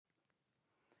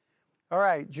All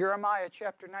right, Jeremiah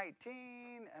chapter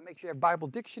 19. And make sure you have Bible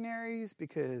dictionaries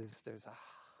because there's a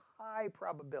high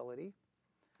probability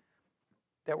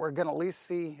that we're going to at least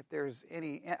see if there's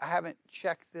any. I haven't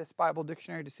checked this Bible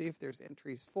dictionary to see if there's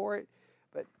entries for it,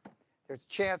 but there's a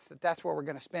chance that that's where we're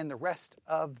going to spend the rest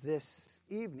of this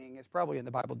evening, is probably in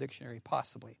the Bible dictionary,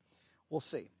 possibly. We'll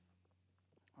see.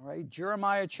 All right,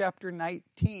 Jeremiah chapter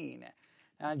 19.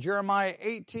 Now, Jeremiah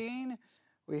 18,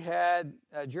 we had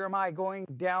Jeremiah going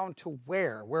down to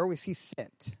where? Where was he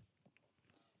sent?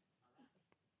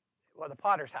 Well, the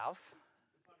potter's house.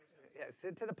 Yeah,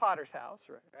 sent to the potter's house,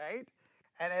 right?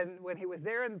 And then when he was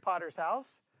there in the potter's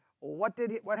house, what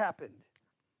happened?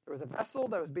 There was a vessel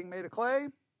that was being made of clay,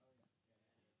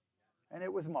 and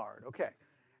it was marred. Okay.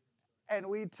 And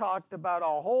we talked about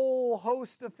a whole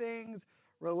host of things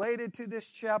related to this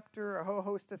chapter, a whole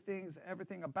host of things,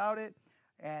 everything about it.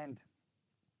 And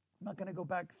I'm not going to go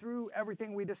back through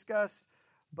everything we discussed,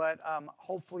 but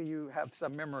hopefully you have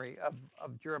some memory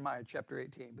of Jeremiah chapter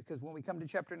 18, because when we come to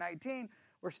chapter 19,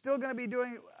 we're still going to be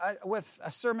doing with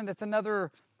a sermon that's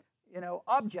another,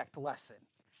 object lesson.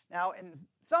 Now, in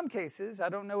some cases, I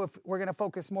don't know if we're going to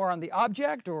focus more on the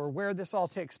object or where this all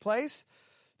takes place.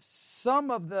 Some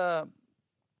of I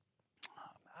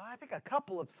think a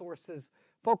couple of sources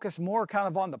focus more kind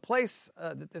of on the place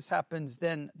that this happens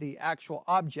than the actual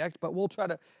object, but we'll try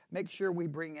to make sure we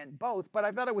bring in both. But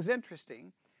I thought it was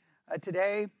interesting.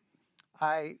 Today,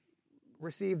 I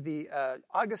received the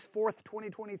August 4th,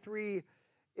 2023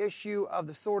 issue of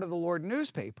the Sword of the Lord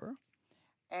newspaper,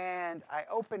 and I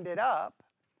opened it up,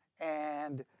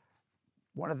 and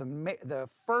one of the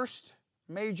first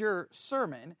major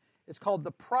sermon is called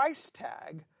The Price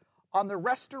Tag on the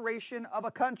Restoration of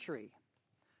a Country.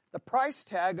 The price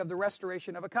tag of the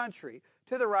restoration of a country.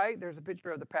 To the right, there's a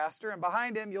picture of the pastor, and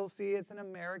behind him, you'll see it's an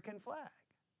American flag,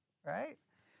 right?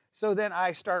 So then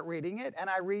I start reading it, and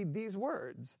I read these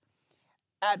words.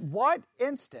 At what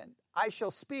instant I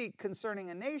shall speak concerning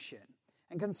a nation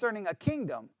and concerning a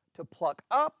kingdom to pluck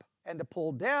up and to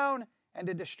pull down and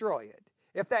to destroy it.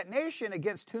 If that nation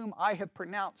against whom I have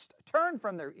pronounced turn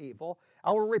from their evil,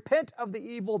 I will repent of the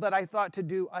evil that I thought to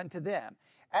do unto them.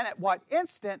 And at what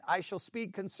instant I shall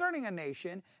speak concerning a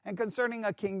nation and concerning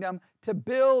a kingdom to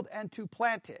build and to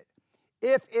plant it.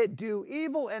 If it do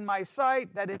evil in my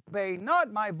sight, that it obey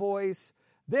not my voice,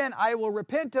 then I will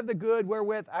repent of the good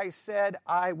wherewith I said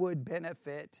I would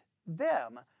benefit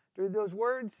them. Do those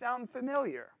words sound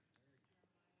familiar?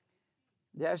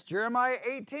 Yes, Jeremiah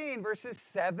 18, verses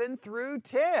 7 through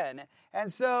 10. And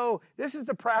so this is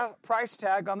the price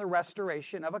tag on the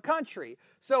restoration of a country.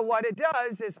 So what it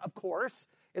does is, of course,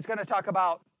 it's going to talk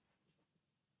about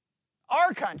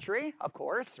our country, of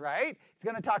course, right? It's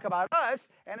going to talk about us,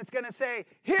 and it's going to say,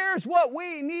 here's what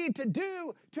we need to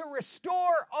do to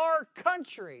restore our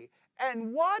country.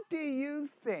 And what do you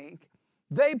think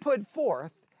they put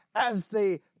forth as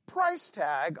the price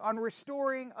tag on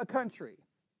restoring a country?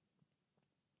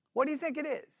 What do you think it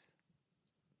is?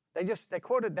 They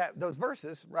quoted those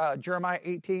verses, Jeremiah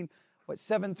 18,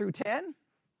 7 through 10?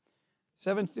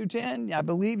 7 through 10, I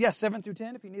believe. Yes, 7 through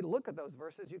 10. If you need to look at those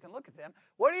verses, you can look at them.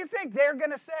 What do you think they're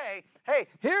going to say? Hey,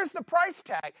 here's the price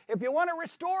tag. If you want to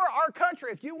restore our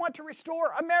country, if you want to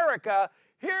restore America,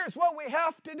 here's what we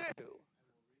have to do.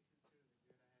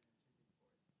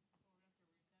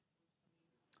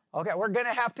 Okay, we're going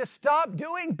to have to stop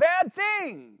doing bad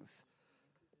things.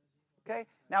 Okay,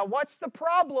 now what's the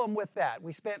problem with that?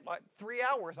 We spent 3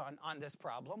 hours on this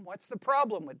problem. What's the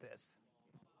problem with this?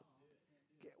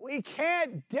 We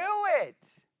can't do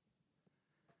it.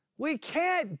 We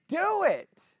can't do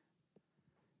it.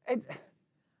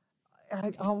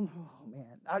 Oh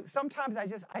man! Sometimes I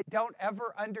don't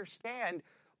ever understand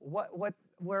I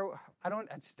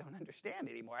just don't understand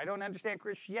anymore. I don't understand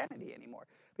Christianity anymore,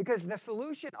 because the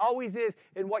solution always is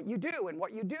in what you do and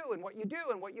what you do and what you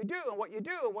do and what you do and what you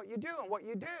do and what you do and what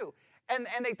you do. And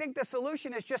they think the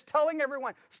solution is just telling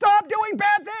everyone, stop doing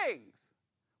bad things.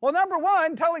 Well, number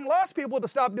one, telling lost people to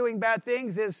stop doing bad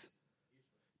things is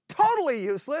totally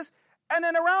useless. And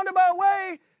in a roundabout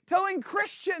way, telling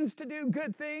Christians to do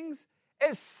good things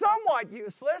is somewhat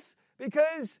useless,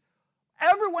 because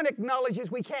everyone acknowledges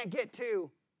we can't get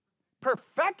to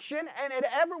perfection, and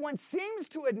everyone seems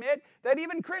to admit that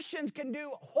even Christians can do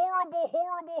horrible,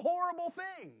 horrible, horrible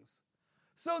things.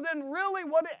 So then really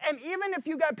and even if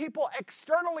you got people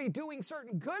externally doing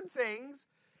certain good things,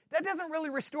 that doesn't really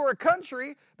restore a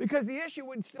country, because the issue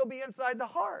would still be inside the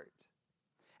heart.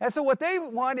 And so what they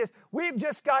want is we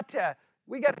got to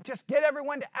just get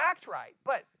everyone to act right.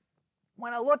 But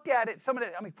when I looked at it,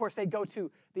 of course, they go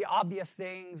to the obvious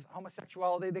things,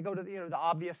 homosexuality. They go to the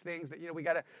obvious things that we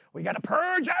got to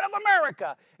purge out of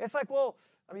America. It's like, well,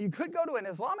 you could go to an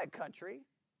Islamic country.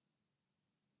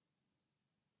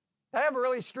 They have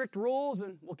really strict rules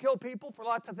and will kill people for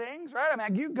lots of things, right?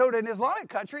 You go to an Islamic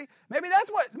country, maybe that's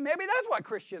what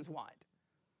Christians want.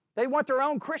 They want their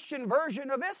own Christian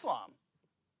version of Islam.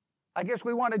 I guess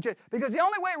we want to because the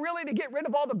only way really to get rid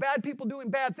of all the bad people doing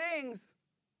bad things,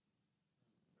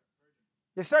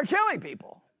 you start killing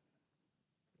people.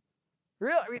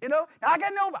 Really, now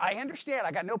I understand.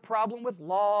 I got no problem with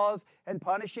laws and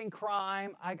punishing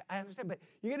crime. I understand, but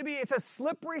it's a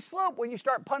slippery slope when you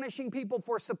start punishing people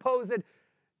for supposed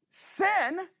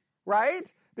sin,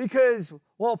 right? Because,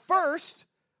 well, first,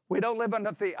 we don't live under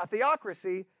a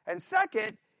theocracy, and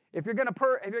second, if you're going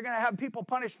to have people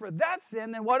punished for that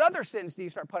sin, then what other sins do you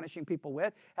start punishing people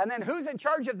with? And then who's in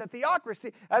charge of the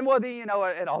theocracy? And well, then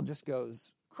it all just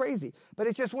goes crazy. But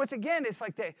it's just, once again, it's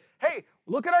like, hey,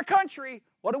 look at our country.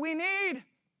 What do we need?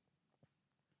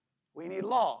 We need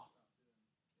law.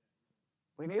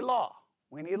 We need law.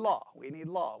 We need law. We need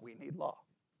law. We need law.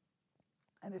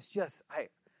 And it's just,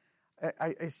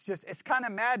 it's kind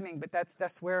of maddening, but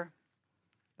that's where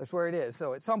it is.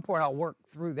 So at some point I'll work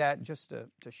through that just to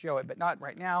show it, but not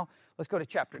right now. Let's go to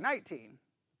chapter 19.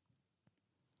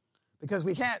 Because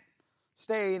we can't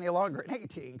stay any longer in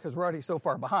 18 because we're already so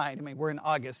far behind. We're in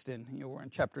August and we're in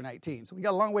chapter 19. So we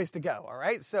got a long ways to go, all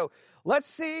right? So let's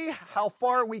see how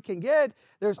far we can get.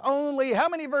 There's only how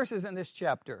many verses in this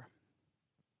chapter?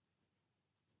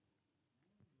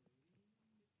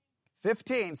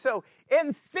 15. So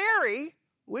in theory,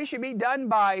 we should be done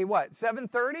by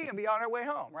 7:30 and be on our way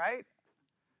home, right?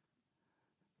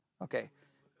 Okay,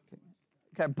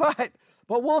 but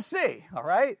we'll see, all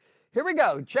right? Here we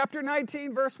go, chapter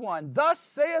 19, verse 1. Thus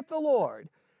saith the Lord.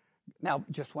 Now,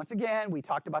 just once again, we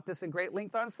talked about this in great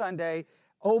length on Sunday.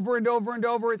 Over and over and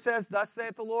over it says, thus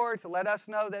saith the Lord, to let us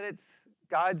know that it's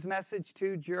God's message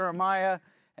to Jeremiah,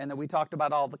 and that we talked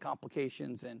about all the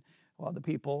complications and the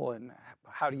people, and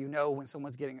how do you know when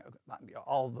someone's getting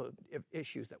all the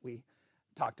issues that we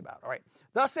talked about. All right.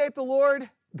 Thus saith the Lord,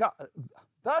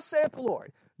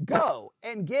 go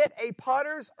and get a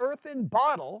potter's earthen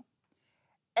bottle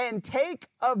and take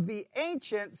of the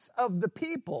ancients of the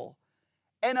people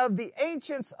and of the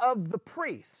ancients of the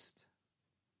priest.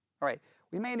 All right.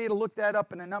 We may need to look that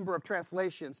up in a number of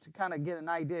translations to kind of get an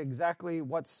idea exactly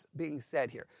what's being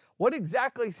said here. What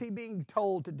exactly is he being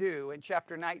told to do in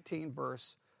chapter 19,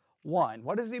 verse 1?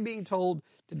 What is he being told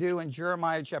to do in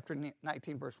Jeremiah chapter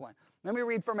 19, verse 1? Let me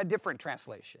read from a different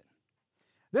translation.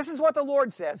 This is what the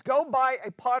Lord says. Go buy a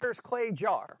potter's clay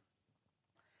jar.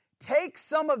 Take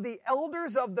some of the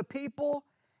elders of the people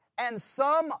and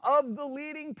some of the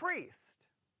leading priests.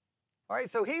 All right,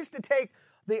 so he's to take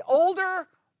the older,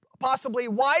 possibly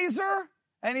wiser,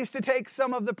 and he's to take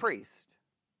some of the priests.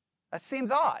 That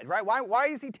seems odd, right? Why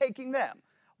is he taking them?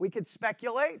 We could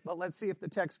speculate, but let's see if the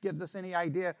text gives us any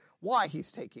idea why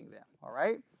he's taking them, all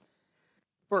right?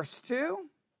 Verse 2,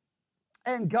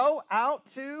 and go out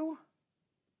to,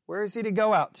 where is he to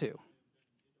go out to?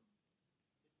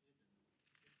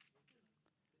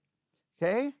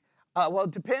 Okay, well,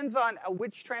 it depends on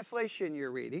which translation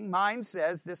you're reading. Mine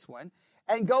says this one,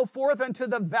 and go forth unto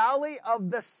the valley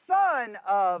of the son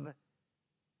of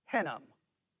Hinnom.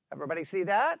 Everybody see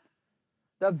that?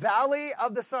 The valley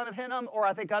of the son of Hinnom, or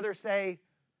I think others say,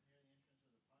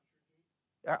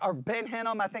 or Ben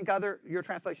Hinnom, I think your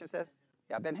translation says.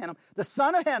 Yeah, Ben Hinnom. The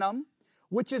son of Hinnom,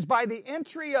 which is by the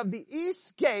entry of the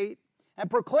east gate, and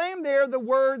proclaim there the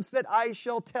words that I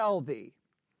shall tell thee.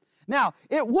 Now,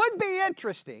 it would be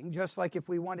interesting, just like if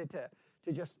we wanted to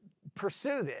just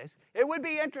pursue this, it would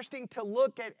be interesting to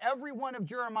look at every one of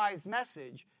Jeremiah's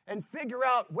message and figure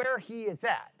out where he is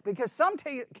at. Because some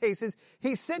cases,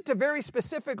 he's sent to very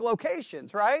specific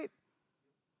locations, right?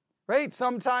 Right?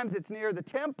 Sometimes it's near the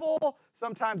temple.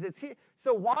 Sometimes it's here.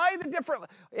 So why the different...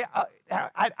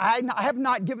 I have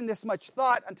not given this much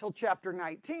thought until chapter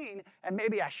 19, and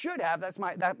maybe I should have. That's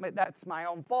my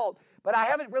own fault. But I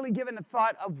haven't really given a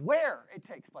thought of where it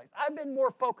takes place. I've been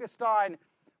more focused on,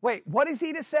 wait, what is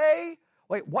he to say?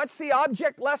 Wait, what's the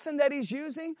object lesson that he's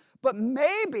using? But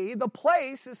maybe the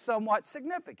place is somewhat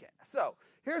significant. So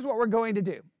here's what we're going to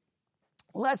do.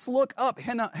 Let's look up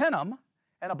Hinnom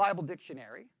in a Bible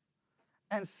dictionary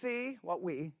and see what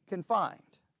we can find.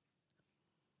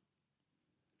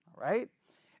 All right?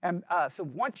 And so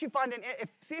once you find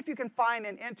see if you can find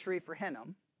an entry for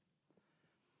Hinnom.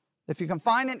 If you can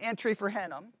find an entry for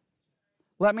Hinnom,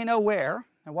 let me know where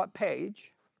and what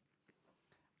page.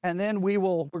 And then we're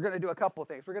going to do a couple of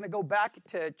things. We're going to go back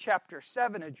to chapter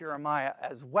 7 of Jeremiah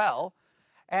as well.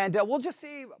 And we'll just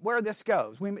see where this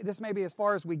goes. This may be as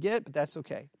far as we get, but that's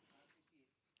okay.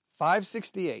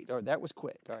 568. Oh, that was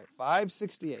quick. All right,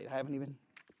 568. I haven't even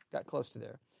got close to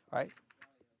there. All right.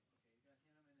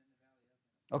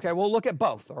 Okay, we'll look at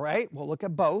both, all right? We'll look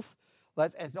at both.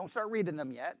 And don't start reading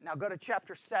them yet. Now go to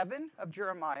chapter 7 of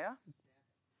Jeremiah.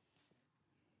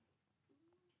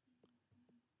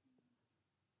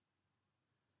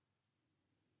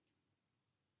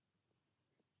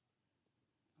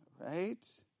 Right?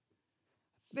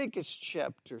 I think it's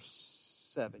chapter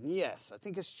 7. Yes, I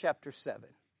think it's chapter 7.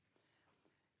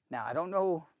 Now, I don't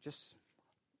know,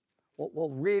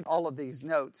 we'll read all of these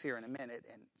notes here in a minute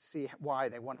and see why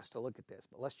they want us to look at this,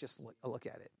 but let's just look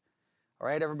at it. All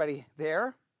right, everybody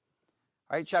there?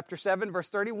 All right, chapter 7, verse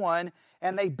 31.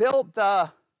 And they built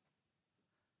the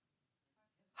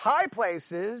high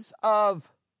places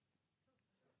of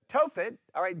Tophet.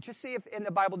 All right, just see if in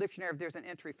the Bible dictionary if there's an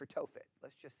entry for Tophet.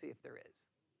 Let's just see if there is.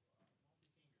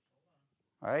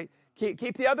 All right,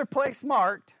 keep the other place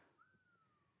marked.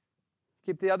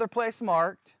 Keep the other place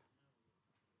marked.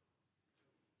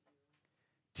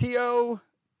 Tophet.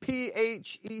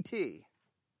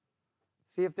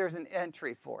 See if there's an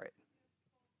entry for it.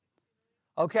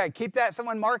 Okay, keep that.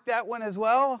 Someone mark that one as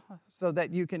well so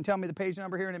that you can tell me the page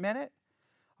number here in a minute.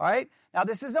 All right, now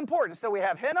this is important. So we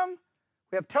have Hinnom,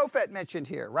 we have Tophet mentioned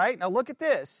here, right? Now look at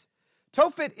this.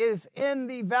 Tophet is in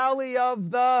the valley of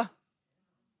the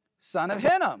son of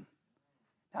Hinnom.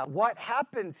 Now what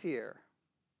happens here?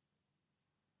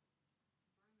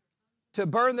 To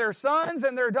burn their sons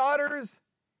and their daughters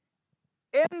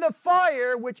in the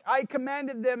fire, which I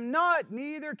commanded them not,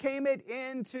 neither came it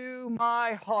into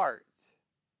my heart.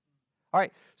 All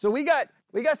right, so we got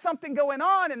something going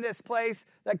on in this place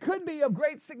that could be of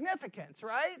great significance,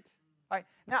 right? All right,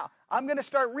 now I'm going to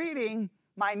start reading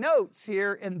my notes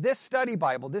here in this study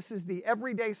Bible. This is the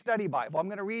Everyday Study Bible. I'm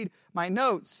going to read my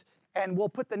notes, and we'll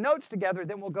put the notes together,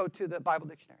 then we'll go to the Bible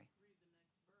dictionary.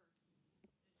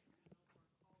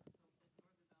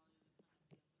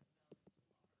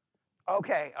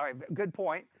 Okay, all right, good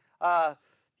point.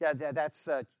 That's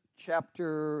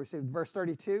chapter, verse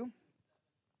 32.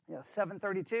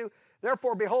 7:32.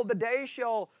 Therefore, behold, the day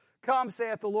shall come,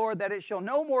 saith the Lord, that it shall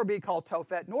no more be called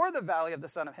Tophet, nor the valley of the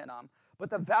son of Hinnom, but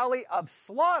the valley of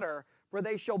slaughter, for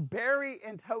they shall bury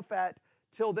in Tophet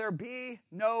till there be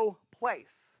no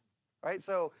place. Right?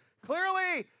 So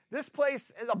clearly, this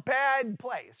place is a bad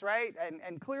place, right?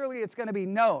 And clearly it's going to be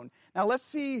known. Now let's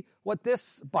see what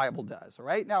this Bible does, all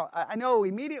right? Now, I know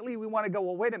immediately we want to go,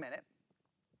 well, wait a minute.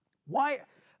 Why?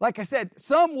 Like I said,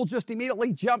 some will just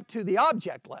immediately jump to the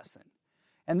object lesson.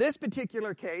 In this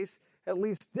particular case, at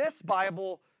least this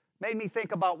Bible made me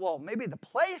think about, well, maybe the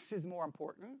place is more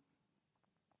important.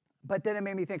 But then it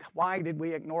made me think, why did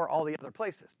we ignore all the other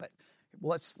places? But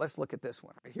let's look at this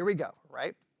one. Here we go,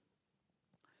 right?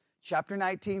 Chapter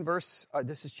 19, this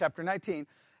is chapter 19,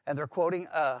 and they're quoting,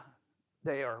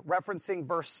 they are referencing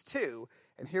verse 2,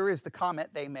 and here is the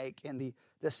comment they make in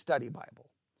this study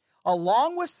Bible.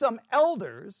 Along with some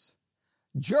elders,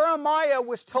 Jeremiah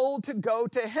was told to go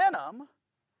to Hinnom,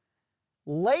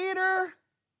 later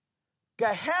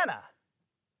Gehenna.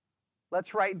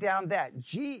 Let's write down that.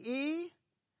 Gehenna.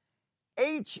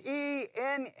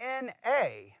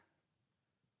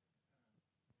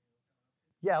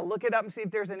 Yeah, look it up and see if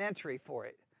there's an entry for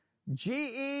it.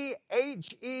 Gehenna.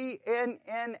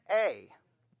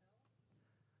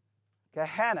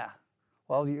 Gehenna.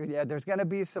 Well, there's going to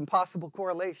be some possible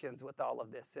correlations with all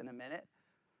of this in a minute.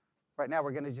 Right now,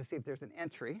 we're going to just see if there's an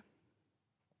entry.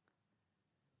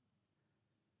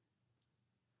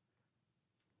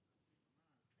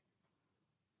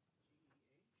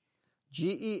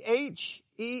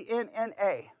 Gehenna.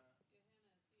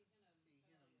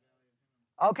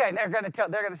 Okay, they're going to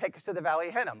take us to the Valley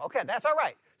of Hinnom. Okay, that's all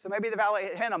right. So maybe the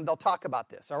Valley of Hinnom, they'll talk about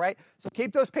this, all right? So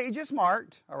keep those pages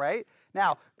marked, all right?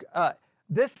 Now,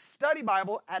 this study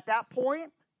Bible at that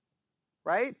point,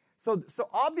 right? So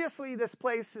obviously this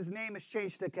place's name is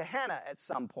changed to Gehenna at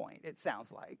some point, it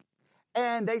sounds like.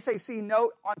 And they say, see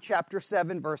note on chapter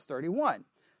 7, verse 31.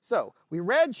 So we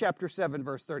read chapter 7,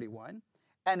 verse 31,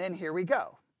 and then here we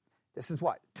go. This is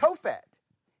what? Tophet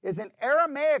is an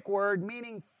Aramaic word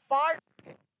meaning fire.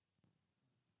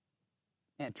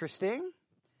 Interesting.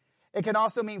 It can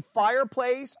also mean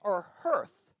fireplace or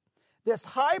hearth. This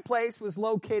high place was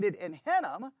located in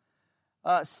Hinnom,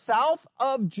 south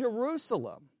of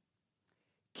Jerusalem.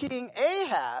 King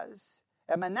Ahaz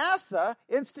and Manasseh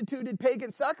instituted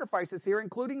pagan sacrifices here,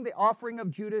 including the offering of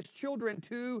Judah's children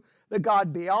to the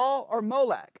god Baal or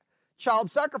Molech.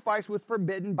 child sacrifice was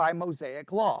forbidden by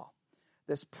Mosaic law.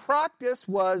 This practice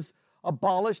was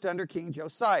abolished under King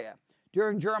Josiah.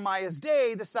 During Jeremiah's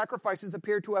day, the sacrifices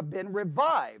appear to have been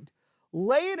revived.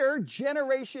 Later,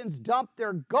 generations dumped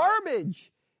their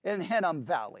garbage in Hinnom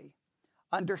Valley.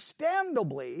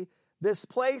 Understandably, this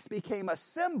place became a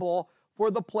symbol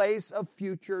for the place of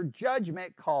future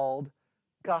judgment called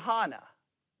Gehenna.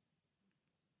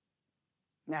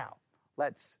 Now,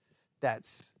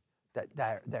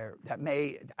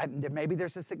 maybe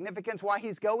there's a significance why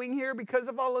he's going here because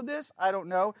of all of this. I don't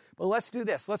know, but let's do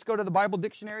this. Let's go to the Bible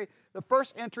dictionary. The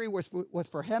first entry was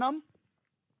for Hinnom.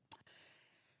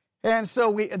 And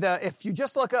so if you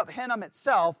just look up Hinnom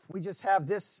itself, we just have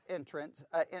this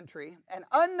entry. An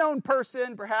unknown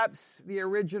person, perhaps the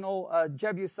original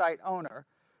Jebusite owner,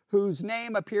 whose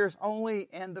name appears only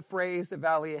in the phrase the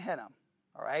Valley of Hinnom.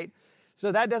 All right?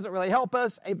 So that doesn't really help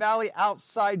us. A valley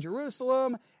outside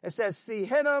Jerusalem. It says, see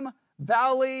Hinnom,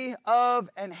 Valley of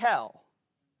and Hell.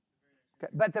 Okay,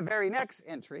 but the very next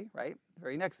entry, right? The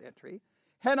very next entry.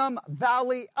 Hinnom,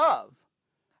 Valley of.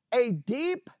 A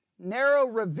deep, narrow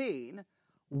ravine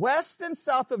west and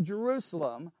south of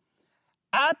Jerusalem,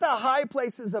 at the high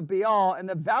places of Baal and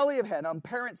the valley of Hinnom,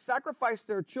 parents sacrificed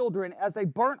their children as a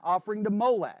burnt offering to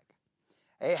Molech.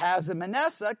 Ahaz and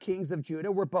Manasseh, kings of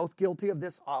Judah, were both guilty of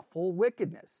this awful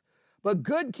wickedness. But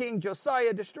good King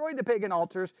Josiah destroyed the pagan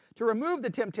altars to remove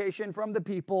the temptation from the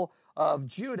people of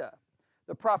Judah.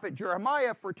 The prophet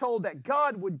Jeremiah foretold that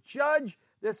God would judge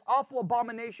this awful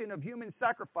abomination of human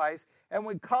sacrifice and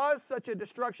would cause such a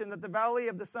destruction that the valley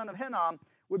of the son of Hinnom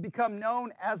would become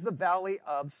known as the Valley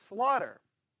of Slaughter.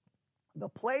 The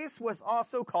place was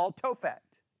also called Tophet.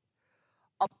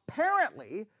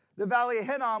 Apparently, the Valley of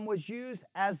Hinnom was used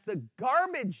as the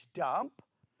garbage dump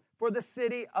for the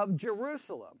city of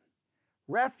Jerusalem.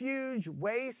 Refuge,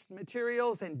 waste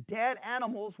materials, and dead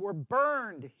animals were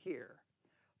burned here.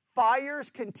 Fires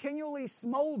continually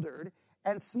smoldered,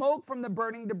 and smoke from the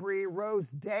burning debris rose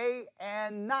day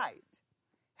and night.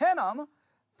 Hinnom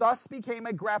thus became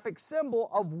a graphic symbol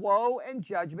of woe and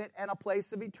judgment and a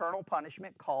place of eternal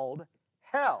punishment called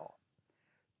hell.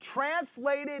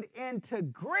 Translated into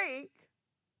Greek,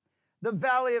 the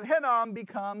Valley of Hinnom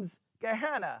becomes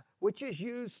Gehenna, which is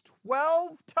used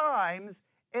 12 times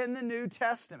in the New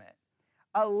Testament,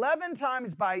 11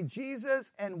 times by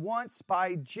Jesus and once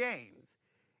by James,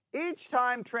 each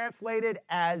time translated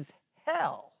as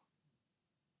hell.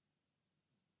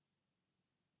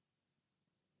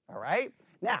 All right?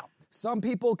 Now, some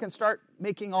people can start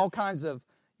making all kinds of,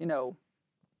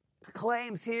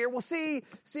 claims here. Well, see,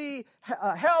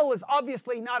 hell is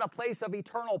obviously not a place of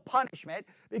eternal punishment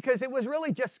because it was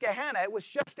really just Gehenna. It was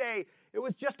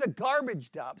just a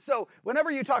garbage dump. So whenever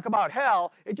you talk about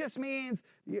hell, it just means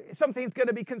something's going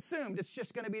to be consumed. It's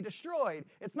just going to be destroyed.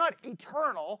 It's not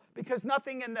eternal because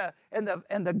nothing in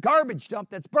the garbage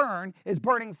dump that's burned is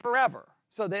burning forever.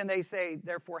 So then they say,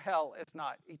 therefore, hell is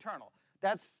not eternal.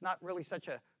 That's not really such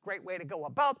a great way to go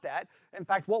about that. In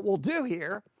fact, what we'll do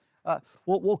here,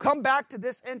 we'll come back to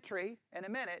this entry in a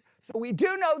minute. So we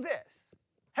do know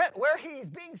this, where he's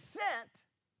being sent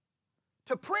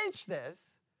to preach this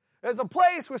is a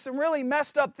place where some really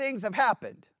messed up things have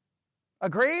happened.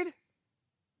 Agreed?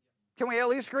 Can we at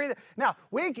least agree? Now,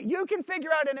 you can figure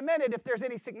out in a minute if there's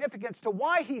any significance to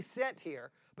why he's sent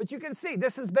here, but you can see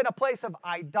this has been a place of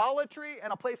idolatry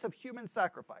and a place of human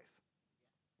sacrifice.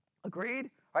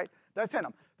 Agreed? Right? That's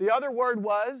Hinnom. The other word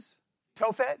was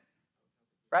Tophet,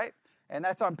 right? And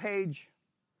that's on page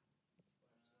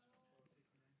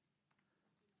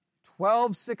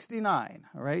 1269,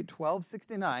 all right?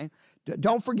 1269.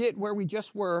 Don't forget where we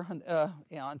just were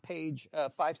on page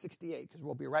 568, because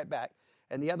we'll be right back.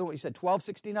 And the other one, you said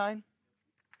 1269?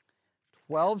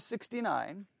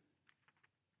 1269.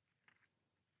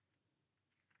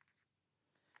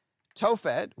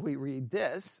 Tophet, we read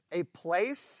this, a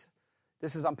place.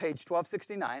 This is on page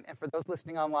 1269, and for those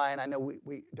listening online, I know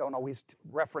we don't always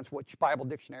reference which Bible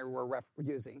dictionary we're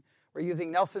using. We're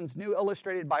using Nelson's New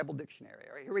Illustrated Bible Dictionary.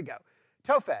 All right, here we go.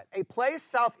 Tophet, a place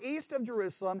southeast of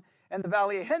Jerusalem and the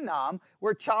Valley of Hinnom,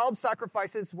 where child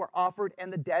sacrifices were offered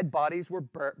and the dead bodies were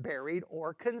buried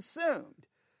or consumed.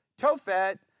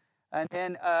 Tophet, and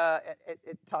then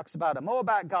it talks about a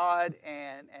Moabite god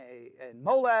and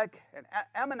Molech, an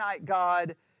Ammonite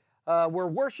god, were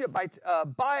worshipped at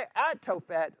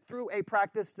Tophet through a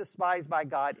practice despised by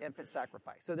God, infant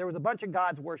sacrifice. So there was a bunch of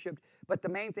gods worshipped, but the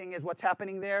main thing is what's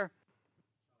happening there?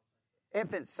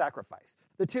 Infant sacrifice.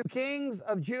 The two kings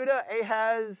of Judah,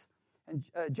 Ahaz and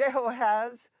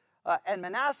Jehoahaz and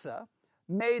Manasseh,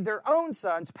 made their own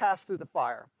sons pass through the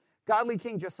fire. Godly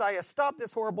King Josiah stopped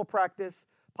this horrible practice,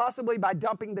 possibly by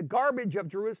dumping the garbage of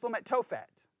Jerusalem at Tophet.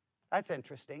 That's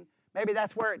interesting. Maybe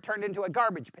that's where it turned into a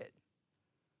garbage pit.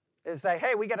 They say,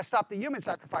 hey, we got to stop the human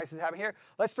sacrifices happening here.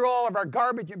 Let's throw all of our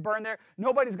garbage and burn there.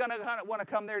 Nobody's going to want to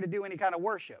come there to do any kind of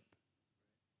worship.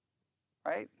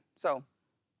 Right? So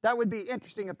that would be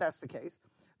interesting if that's the case.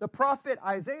 The prophet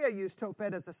Isaiah used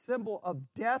Tophet as a symbol of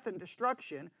death and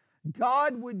destruction.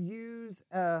 God would use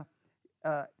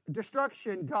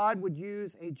destruction. God would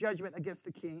use a judgment against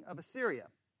the king of Assyria.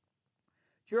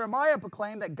 Jeremiah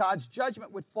proclaimed that God's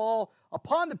judgment would fall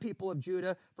upon the people of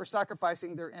Judah for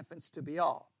sacrificing their infants to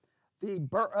Baal.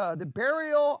 The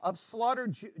burial of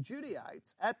slaughtered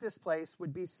Judaites at this place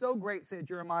would be so great, said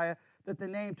Jeremiah, that the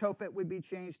name Tophet would be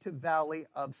changed to Valley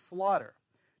of Slaughter.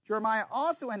 Jeremiah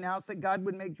also announced that God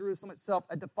would make Jerusalem itself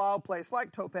a defiled place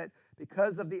like Tophet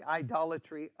because of the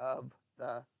idolatry of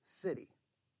the city.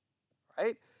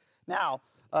 Right? Now,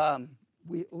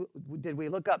 we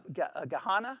look up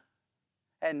Gehenna?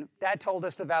 And that told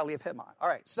us the Valley of Hinnom. All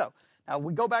right, so now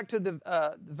we go back to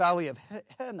the Valley of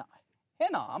Hinnom, if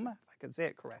I can say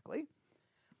it correctly.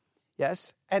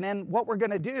 Yes, and then what we're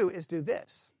going to do is do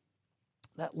this.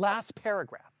 That last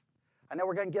paragraph. I know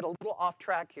we're going to get a little off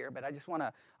track here, but I just want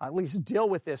to at least deal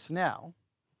with this now.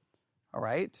 All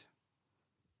right?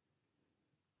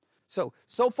 So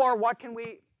far, what can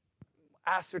we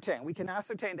ascertain? We can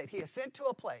ascertain that he is sent to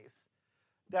a place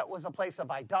that was a place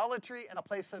of idolatry and a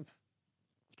place of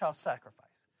child sacrifice.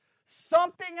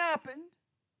 Something happened.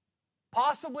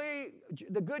 Possibly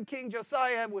the good King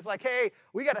Josiah was like, hey,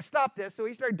 we got to stop this. So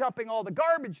he started dumping all the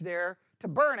garbage there to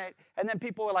burn it. And then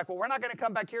people were like, well, we're not going to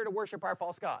come back here to worship our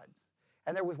false gods.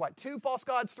 And there was, 2 false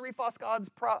gods, 3 false gods,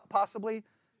 possibly?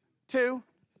 2?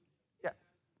 Yeah.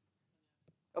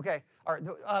 Okay. All right.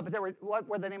 But there were, what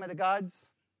were the name of the gods?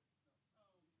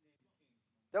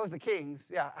 That was the kings.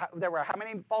 Yeah. There were how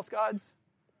many false gods?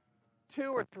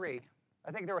 2 or 3?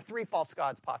 I think there were 3 false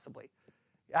gods, possibly.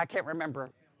 I can't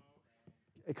remember.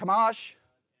 Chemosh.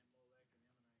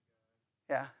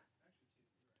 Yeah.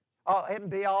 Oh,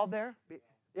 and Baal there?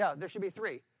 Yeah, there should be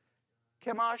 3.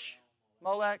 Chemosh,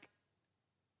 Molech,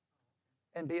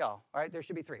 and Baal. All right, there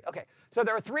should be 3. Okay, so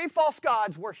there are 3 false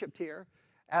gods worshipped here.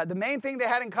 The main thing they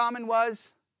had in common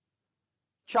was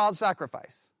child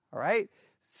sacrifice. All right?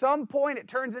 Some point it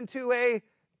turns into a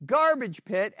garbage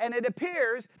pit, and it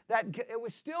appears that it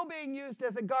was still being used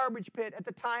as a garbage pit at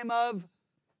the time of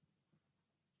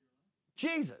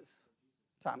Jesus.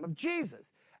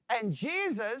 And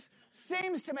Jesus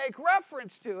seems to make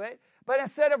reference to it, but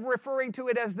instead of referring to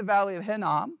it as the Valley of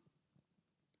Hinnom,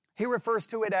 he refers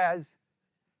to it as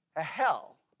a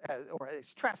hell, or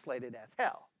it's translated as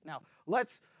hell. Now,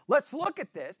 let's look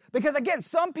at this, because again,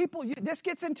 some people, this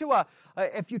gets into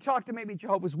if you talk to maybe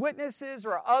Jehovah's Witnesses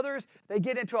or others, they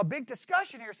get into a big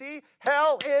discussion here. See,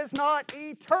 hell is not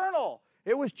eternal.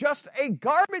 It was just a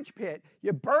garbage pit.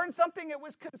 You burn something, it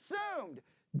was consumed.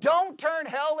 Don't turn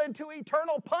hell into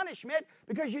eternal punishment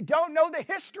because you don't know the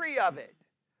history of it.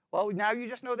 Well, now you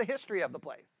just know the history of the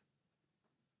place.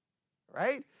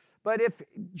 Right? But if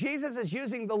Jesus is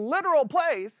using the literal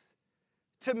place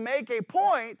to make a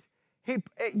point,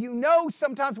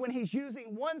 sometimes when he's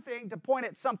using one thing to point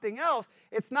at something else,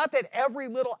 it's not that every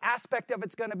little aspect of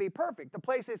it's going to be perfect. The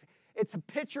place it's a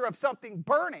picture of something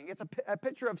burning. It's a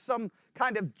picture of some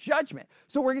kind of judgment.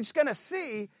 So we're just going to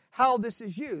see how this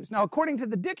is used. Now, according to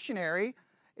the dictionary,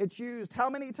 it's used how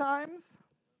many times?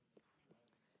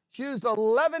 It's used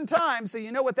 11 times, so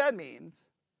you know what that means.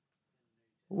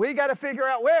 We got to figure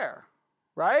out where,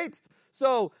 right?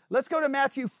 So let's go to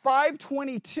Matthew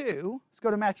 5:22. Let's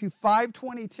go to Matthew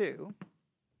 5:22.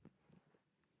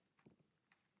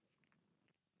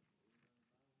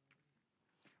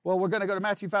 Well, we're going to go to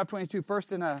Matthew 5:22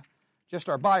 first in just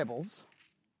our Bibles.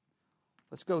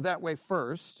 Let's go that way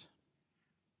first.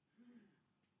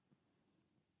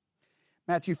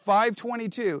 Matthew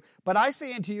 5:22. But I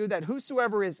say unto you that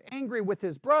whosoever is angry with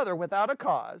his brother without a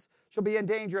cause shall be in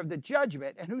danger of the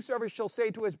judgment, and whosoever shall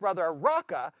say to his brother,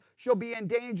 Raca, shall be in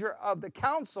danger of the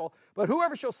council. But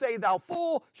whoever shall say, thou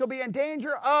fool, shall be in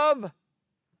danger of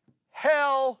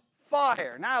hell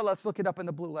fire. Now let's look it up in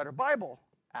the Blue Letter Bible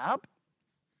app.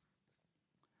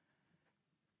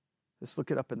 Let's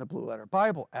look it up in the Blue Letter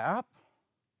Bible app.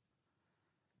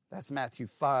 That's Matthew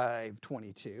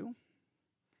 5:22.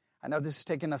 I know this is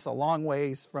taking us a long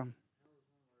ways from...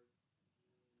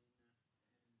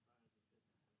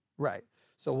 Right.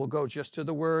 So we'll go just to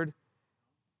the word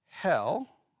hell,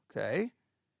 okay?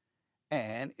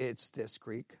 And it's this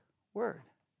Greek word.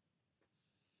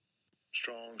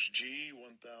 Strong's G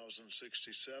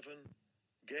 1067,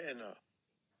 Gehenna.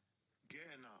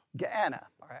 Gehenna. Gehenna.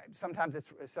 All right. Sometimes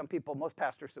some people, most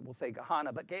pastors will say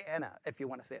Gehenna, but Gehenna, if you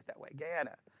want to say it that way,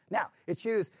 Gehenna. Now, it's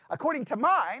used, according to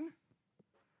mine,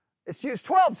 it's used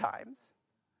 12 times.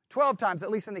 12 times, at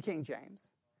least in the King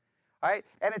James. All right.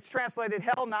 And it's translated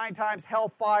hell 9 times,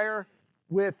 hellfire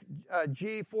with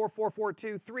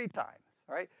G4442 3 times.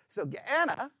 All right. So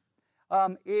Gehenna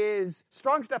is,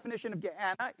 Strong's definition of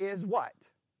Gehenna is what?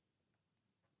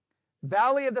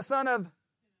 Valley of the son of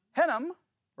Hinnom,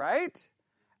 right?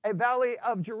 A valley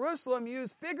of Jerusalem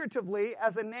used figuratively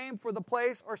as a name for the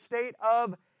place or state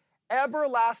of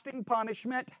everlasting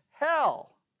punishment,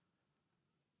 hell.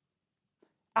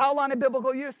 Outline of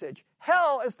biblical usage.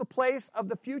 Hell is the place of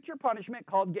the future punishment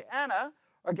called Gehenna,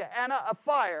 or Gehenna of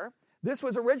fire. This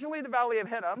was originally the valley of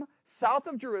Hinnom, south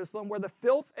of Jerusalem, where the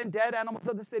filth and dead animals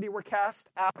of the city were cast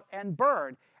out and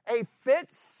burned. A fit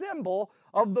symbol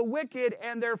of the wicked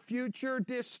and their future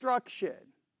destruction.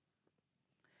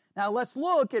 Now let's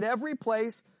look at every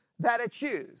place that it's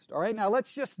used. All right, now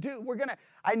let's just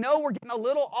I know we're getting a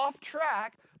little off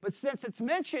track, but since it's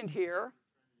mentioned here,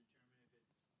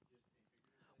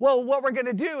 well, what we're going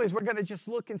to do is we're going to just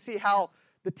look and see how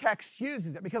the text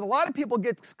uses it. Because a lot of people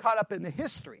get caught up in the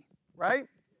history, right?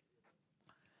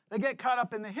 They get caught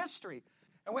up in the history.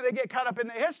 And when they get caught up in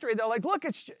the history, they're like, look,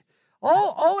 it's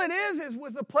all it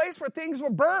was a place where things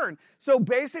were burned. So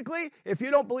basically, if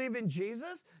you don't believe in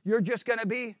Jesus, you're just going to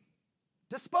be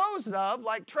disposed of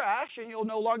like trash and you'll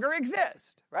no longer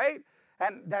exist, right?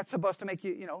 And that's supposed to make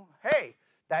you, hey,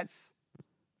 that's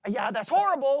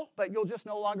horrible, but you'll just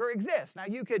no longer exist. Now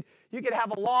you could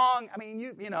have a long,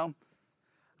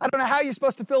 I don't know how you're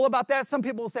supposed to feel about that. Some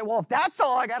people will say, well, if that's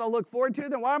all I got to look forward to,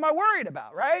 then what am I worried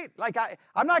about, right? Like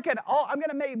I'm going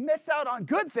to maybe miss out on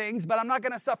good things, but I'm not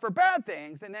going to suffer bad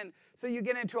things. And then, so you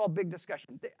get into a big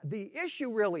discussion. The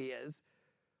issue really is,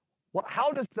 well,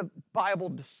 how does the Bible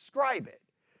describe it?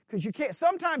 Because you can't,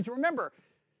 sometimes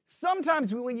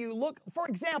when you look, for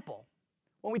example,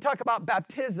 when we talk about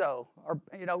baptizo, or,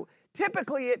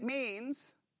 typically it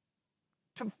means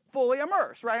to fully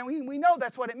immerse, right? And we know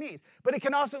that's what it means. But it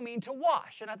can also mean to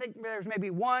wash. And I think there's maybe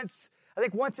once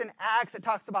in Acts it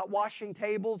talks about washing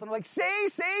tables. And I'm like,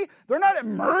 see, they're not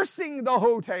immersing the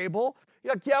whole table.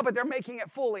 You're like, yeah, but they're making it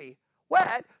fully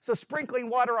wet. So sprinkling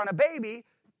water on a baby,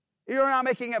 you're not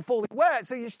making it fully wet.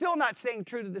 So you're still not staying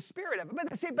true to the spirit of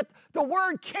it. But the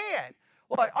word can.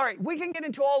 Well, all right, we can get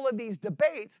into all of these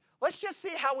debates. Let's just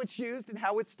see how it's used and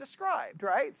how it's described,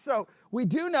 right? So we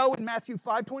do know in Matthew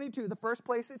 5:22, the first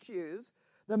place it's used,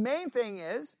 the main thing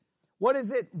is, what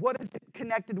is it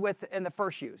connected with in the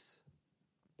first use?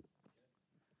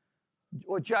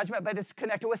 Or judgment, but it's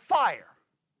connected with fire,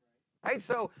 right?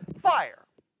 So fire.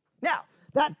 Now,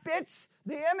 that fits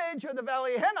the image of the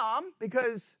Valley of Hinnom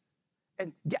because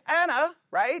in Gehenna,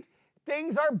 right,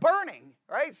 things are burning,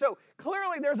 right? So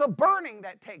clearly there's a burning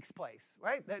that takes place,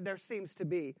 right? There seems to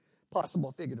be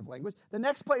possible figurative language. The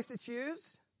next place it's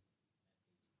used,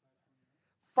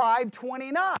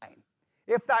 5:29.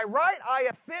 If thy right eye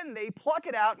offend thee, pluck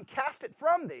it out and cast it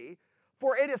from thee,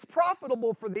 for it is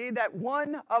profitable for thee that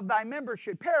one of thy members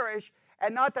should perish,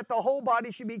 and not that the whole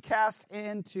body should be cast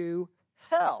into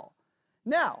hell.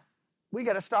 Now, we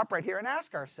got to stop right here and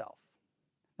ask ourselves.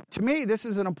 To me, this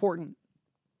is one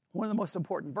of the most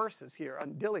important verses here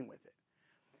on dealing with it.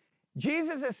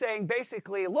 Jesus is saying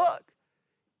basically, look,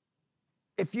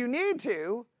 if you need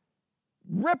to,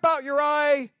 rip out your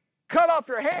eye, cut off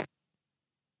your hand.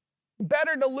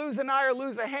 Better to lose an eye or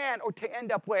lose a hand or to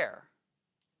end up where?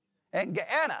 In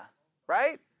Gehenna,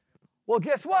 right? Well,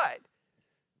 guess what?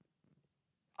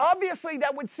 Obviously,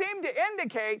 that would seem to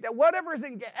indicate that whatever's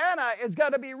in Gehenna is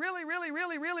going to be really, really,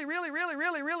 really, really, really, really,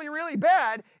 really, really, really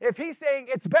bad if he's saying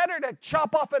it's better to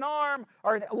chop off an arm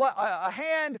or a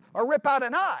hand or rip out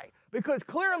an eye. Because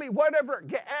clearly, whatever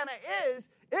Gehenna is,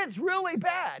 it's really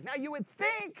bad. Now, you would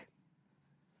think,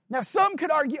 now some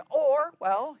could argue,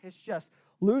 it's just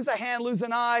lose a hand, lose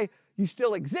an eye, you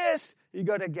still exist. You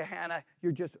go to Gehenna,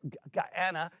 you're just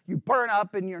Gehenna, you burn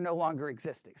up and you're no longer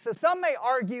existing. So some may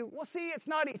argue, well, see, it's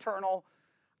not eternal.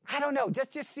 I don't know,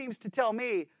 just seems to tell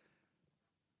me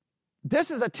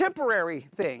this is a temporary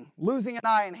thing, losing an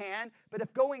eye and hand. But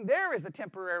if going there is a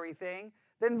temporary thing,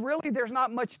 then really there's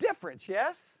not much difference,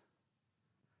 yes?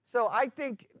 So I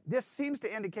think this seems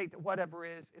to indicate that whatever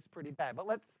is pretty bad. But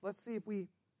let's see if we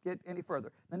get any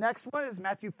further. The next one is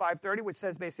Matthew 5:30, which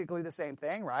says basically the same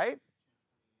thing, right?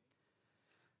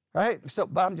 Right? So,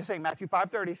 but I'm just saying Matthew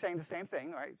 5:30 is saying the same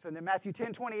thing, right? So then Matthew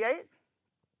 10:28,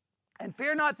 and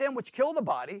fear not them which kill the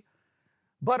body,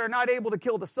 but are not able to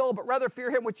kill the soul, but rather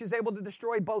fear him which is able to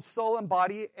destroy both soul and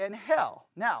body in hell.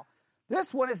 Now,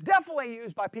 This one is definitely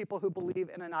used by people who believe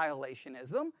in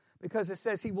annihilationism because it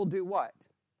says he will do what?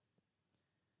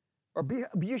 Or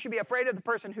you should be afraid of the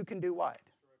person who can do what?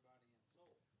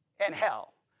 And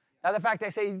hell. Now the fact they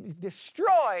say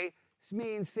destroy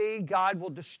means, see, God will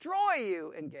destroy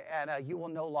you in Gehenna. You will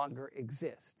no longer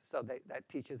exist. So that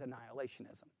teaches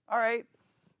annihilationism. All right.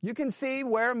 You can see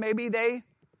where maybe they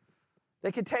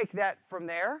could take that from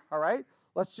there. All right.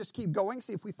 Let's just keep going,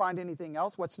 see if we find anything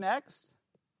else. What's next?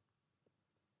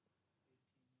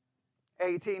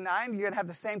 18:9. You're going to have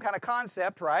the same kind of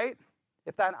concept, right?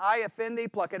 If thine eye offend thee,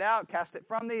 pluck it out, cast it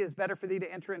from thee. It is better for thee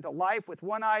to enter into life with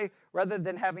one eye rather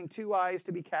than having two eyes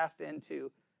to be cast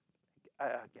into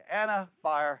Gehenna,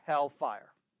 fire, hell,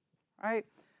 fire. Right?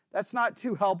 That's not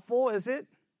too helpful, is it?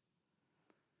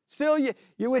 Still, you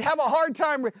would have a hard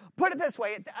time. Put it this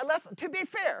way, to be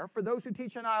fair, for those who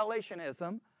teach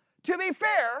annihilationism, to be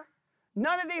fair,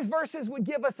 none of these verses would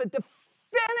give us a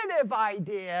definitive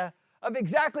idea of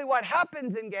exactly what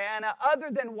happens in Gehenna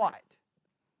other than what?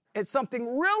 It's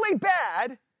something really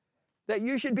bad that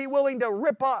you should be willing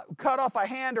to cut off a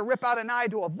hand or rip out an eye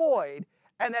to avoid,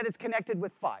 and that it's connected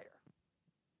with fire.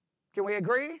 Can we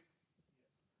agree?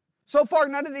 So far,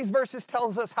 none of these verses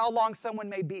tells us how long someone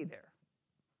may be there.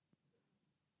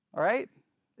 All right?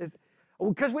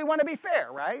 Because we want to be fair,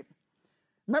 right?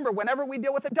 Remember, whenever we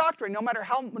deal with a doctrine, no matter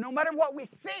what we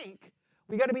think,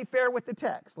 we got to be fair with the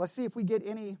text. Let's see if we get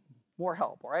any more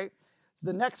help, all right? So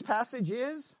the next passage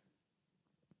is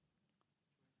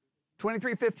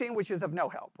 23:15, which is of no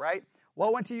help, right?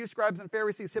 Woe unto you, scribes and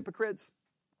Pharisees, hypocrites,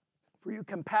 for you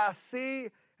compass sea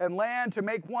and land to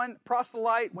make one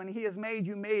proselyte. When he is made,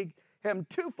 you make him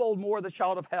twofold more the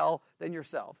child of hell than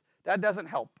yourselves. That doesn't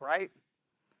help, right?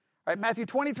 All right, Matthew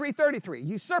 23:33,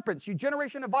 you serpents, you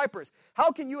generation of vipers,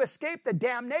 how can you escape the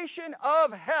damnation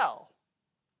of hell?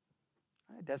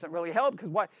 It doesn't really help because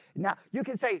what? Now, you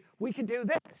can say, we can do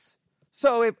this.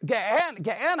 So if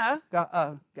Gehenna,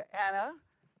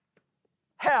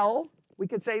 hell, we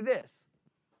could say this.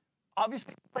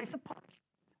 Obviously, it's a place of punishment.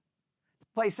 It's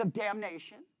a place of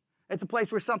damnation. It's a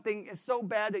place where something is so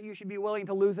bad that you should be willing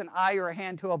to lose an eye or a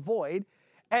hand to avoid,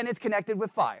 and it's connected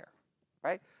with fire,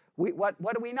 right? What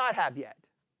do we not have yet?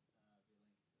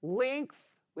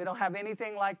 Length. We don't have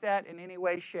anything like that in any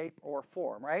way, shape, or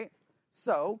form, right?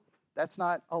 So that's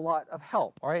not a lot of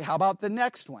help. All right, how about the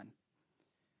next one?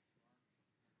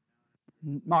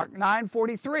 Mark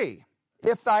 9:43.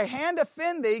 If thy hand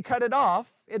offend thee, cut it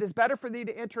off. It is better for thee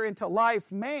to enter into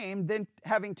life maimed than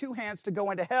having two hands to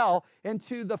go into hell,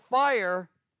 into the fire.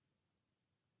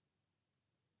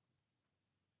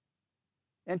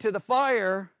 Into the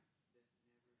fire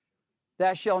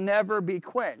that shall never be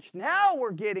quenched. Now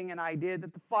we're getting an idea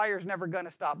that the fire's never going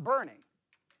to stop burning.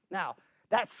 Now,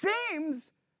 that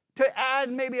seems to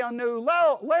add maybe a new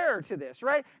layer to this,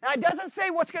 right? Now, it doesn't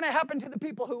say what's going to happen to the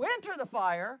people who enter the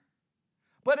fire,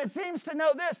 but it seems to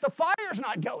know this, the fire's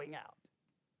not going out.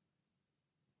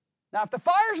 Now, if the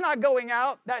fire's not going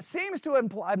out, that seems to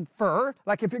infer,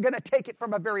 like if you're going to take it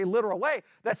from a very literal way,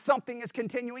 that something is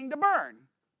continuing to burn.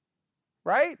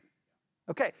 Right?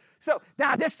 Okay, so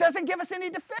now this doesn't give us any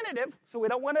definitive, so we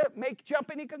don't want to jump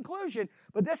any conclusion,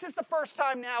 but this is the first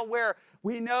time now where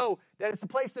we know that it's a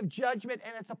place of judgment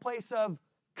and it's a place of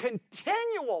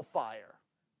continual fire.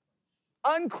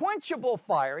 Unquenchable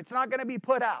fire. It's not going to be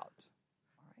put out.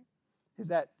 All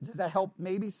right. Does that help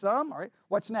maybe some? All right.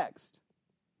 What's next?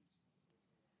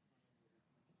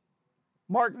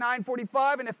 Mark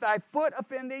 9:45, and if thy foot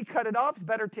offend thee, cut it off. It's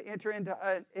better to enter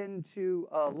into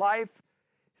life.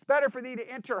 It's better for thee to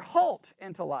enter halt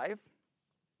into life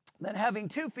than having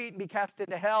 2 feet and be cast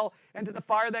into hell, into the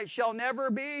fire that shall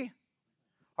never be.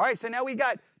 All right, so now we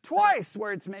got twice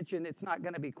where it's mentioned it's not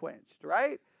going to be quenched,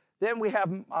 right? Then we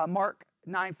have Mark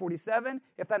 9:47.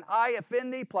 If thine eye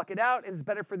offend thee, pluck it out. It is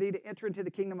better for thee to enter into the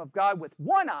kingdom of God with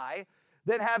one eye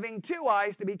than having 2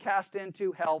 eyes to be cast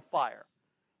into hell fire.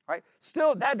 Right?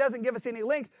 Still, that doesn't give us any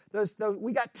length.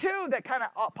 We got 2 that kind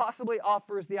of possibly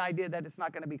offers the idea that it's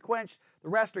not going to be quenched. The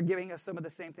rest are giving us some of the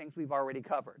same things we've already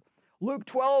covered. Luke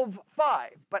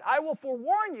 12:5. But I will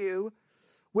forewarn you,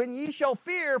 when ye shall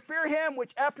fear him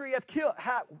which after he hath killed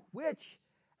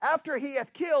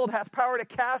hath power to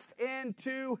cast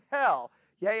into hell.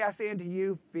 Yea, I say unto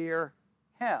you, fear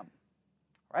him.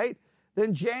 Right?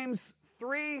 Then James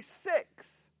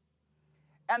 3:6.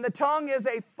 And the tongue is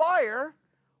a fire,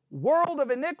 world of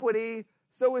iniquity,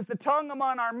 so is the tongue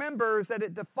among our members, that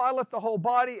it defileth the whole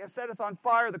body, and setteth on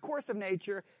fire the course of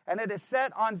nature, and it is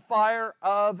set on fire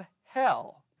of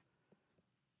hell.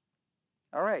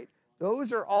 All right,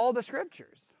 those are all the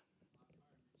scriptures.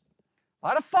 A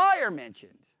lot of fire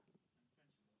mentioned.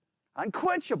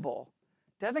 Unquenchable.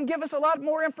 Doesn't give us a lot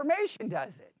more information,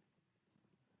 does it?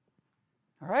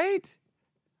 All right?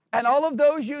 And all of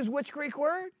those use which Greek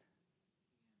word?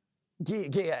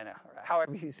 Gehenna,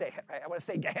 however you say it. Right? I want to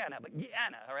say Gehenna, but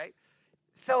Gehenna, all right?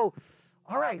 So,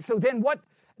 all right, so then what?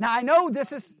 Now, I know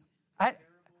this is,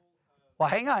 well,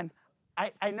 hang on.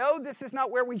 I know this is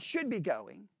not where we should be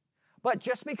going, but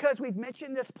just because we've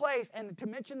mentioned this place, and to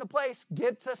mention the place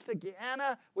gets us to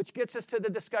Gehenna, which gets us to the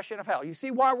discussion of hell. You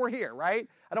see why we're here, right?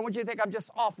 I don't want you to think I'm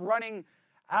just off running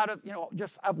out of,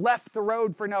 I've left the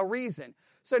road for no reason.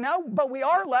 So now, but we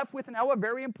are left with now a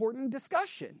very important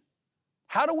discussion.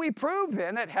 How do we prove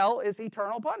then that hell is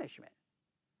eternal punishment?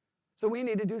 So we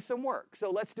need to do some work. So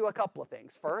let's do a couple of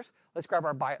things. First, let's grab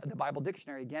the Bible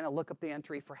dictionary again and look up the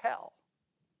entry for hell.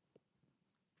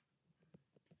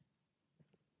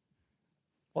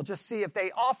 We'll just see if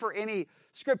they offer any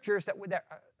scriptures that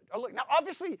look. Now,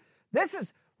 obviously, this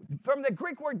is from the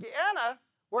Greek word Gehenna.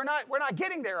 We're not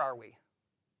getting there, are we?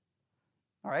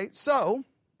 All right. So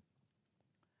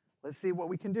let's see what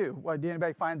we can do. Well, did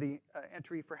anybody find the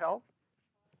entry for hell?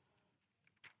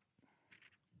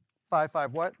 5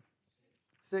 what?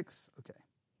 6. Okay.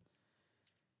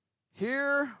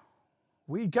 Here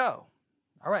we go.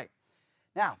 All right.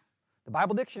 Now, the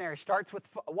Bible dictionary starts with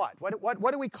what?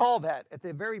 What do we call that at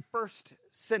the very first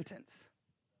sentence?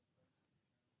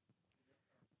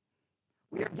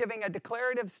 We are giving a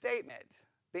declarative statement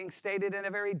being stated in a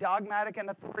very dogmatic and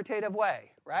authoritative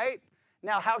way, right?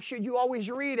 Now, how should you always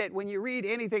read it when you read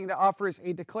anything that offers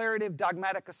a declarative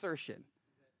dogmatic assertion?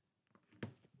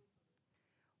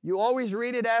 You always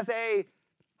read it as a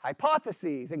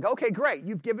hypothesis and go, okay, great,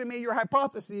 you've given me your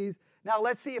hypotheses. Now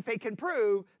let's see if they can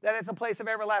prove that it's a place of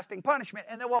everlasting punishment.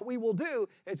 And then what we will do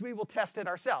is we will test it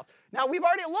ourselves. Now we've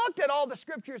already looked at all the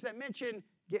scriptures that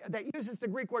uses the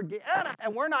Greek word Gehenna,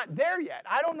 and we're not there yet.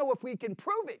 I don't know if we can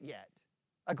prove it yet.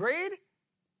 Agreed?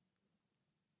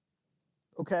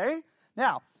 Okay.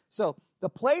 Now, so the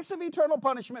place of eternal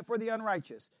punishment for the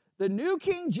unrighteous. The New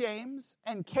King James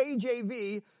and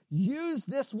KJV use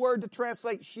this word to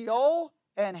translate Sheol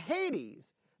and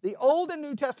Hades, the Old and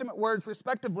New Testament words,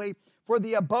 respectively, for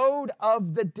the abode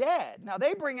of the dead. Now,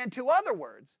 they bring in two other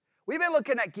words. We've been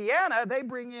looking at Gehenna. They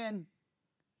bring in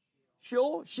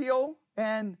Sheol,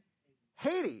 and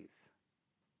Hades.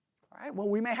 All right, well,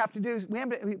 we may have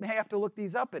to look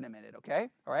these up in a minute, okay?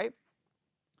 All right?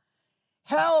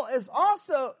 Hell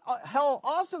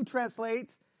also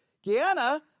translates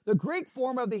Gehenna, the Greek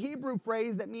form of the Hebrew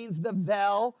phrase that means the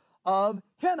Vale of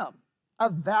Hinnom, a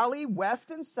valley west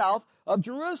and south of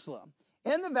Jerusalem.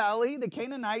 In the valley, the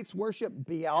Canaanites worship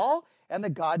Baal and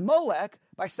the god Molech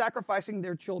by sacrificing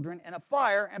their children in a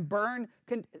fire that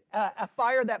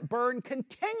burned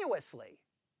continuously.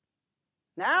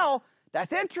 Now,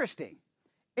 that's interesting.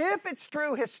 If it's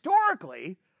true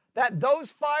historically that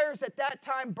those fires at that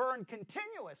time burned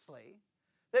continuously,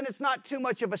 then it's not too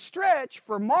much of a stretch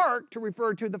for Mark to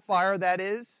refer to the fire that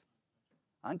is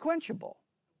unquenchable.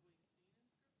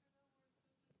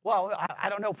 Well, I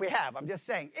don't know if we have. I'm just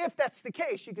saying, if that's the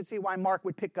case, you can see why Mark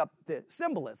would pick up the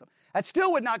symbolism. That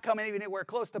still would not come anywhere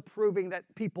close to proving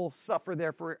that people suffer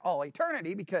there for all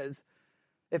eternity, because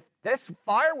if this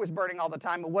fire was burning all the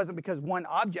time, it wasn't because one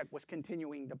object was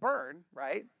continuing to burn,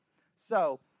 right?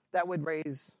 So that would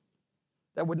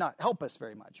not help us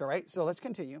very much, all right? So let's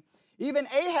continue. Even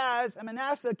Ahaz and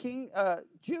Manasseh, king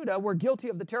Judah, were guilty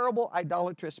of the terrible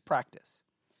idolatrous practice.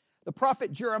 The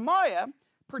prophet Jeremiah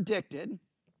predicted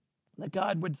that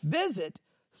God would visit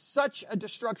such a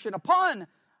destruction upon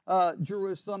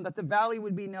Jerusalem that the valley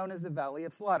would be known as the Valley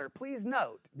of Slaughter. Please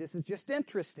note, this is just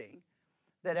interesting,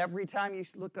 that every time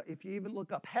if you even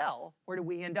look up hell, where do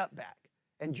we end up back?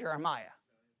 In Jeremiah.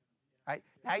 Right?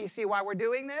 Now you see why we're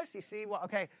doing this? You see, well,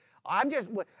 okay,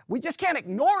 we just can't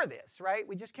ignore this, right?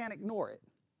 We just can't ignore it.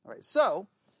 All right, so,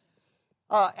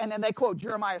 and then they quote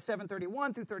Jeremiah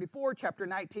 7:31 through 34, chapter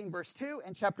 19, verse 2,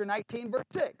 and chapter 19, verse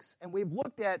 6. And we've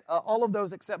looked at all of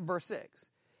those except verse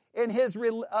 6. In his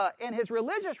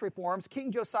religious reforms,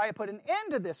 King Josiah put an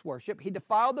end to this worship. He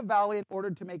defiled the valley in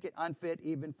order to make it unfit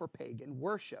even for pagan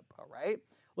worship, all right?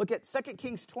 Look at 2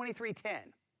 Kings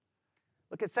 23:10.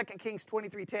 Look at 2 Kings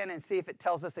 23:10 and see if it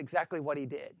tells us exactly what he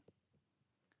did.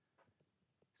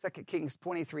 2 Kings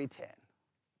 23:10.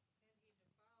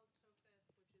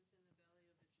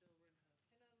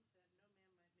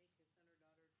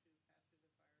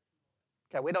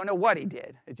 Okay, we don't know what he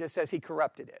did. It just says he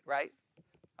corrupted it, right?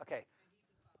 Okay.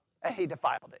 And he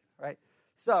defiled it, right?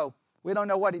 So we don't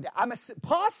know what he did. I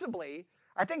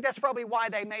think that's probably why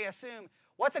they may assume,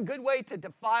 what's a good way to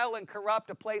defile and corrupt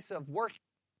a place of worship?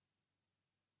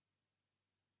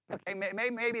 Okay,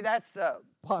 maybe that's a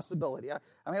possibility. I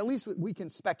mean, at least we can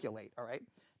speculate, all right?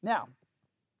 Now,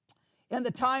 in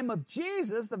the time of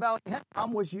Jesus, the Valley of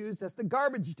Hinnom was used as the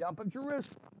garbage dump of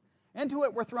Jerusalem. Into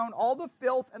it were thrown all the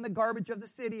filth and the garbage of the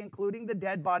city, including the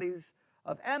dead bodies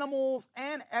of animals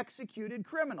and executed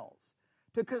criminals.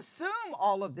 To consume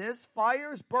all of this,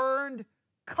 fires burned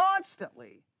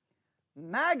constantly.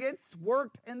 Maggots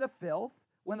worked in the filth.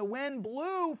 When the wind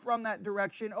blew from that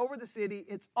direction over the city,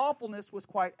 its awfulness was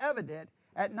quite evident.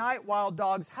 At night, wild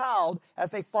dogs howled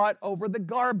as they fought over the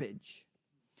garbage.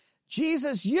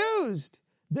 Jesus used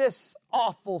this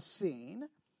awful scene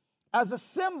as a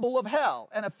symbol of hell.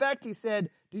 In effect, he said,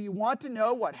 do you want to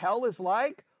know what hell is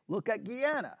like? Look at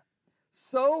Gehenna.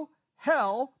 So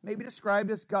hell may be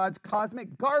described as God's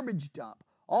cosmic garbage dump.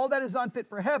 All that is unfit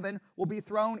for heaven will be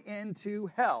thrown into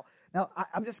hell. Now,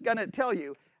 I'm just going to tell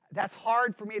you, that's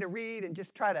hard for me to read and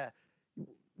just try to,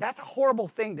 that's a horrible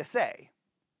thing to say.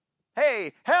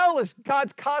 Hey, hell is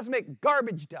God's cosmic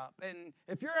garbage dump. And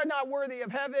if you're not worthy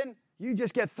of heaven, you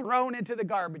just get thrown into the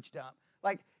garbage dump.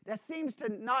 Like, that seems to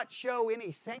not show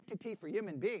any sanctity for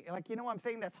human beings. Like, you know what I'm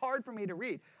saying? That's hard for me to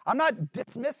read. I'm not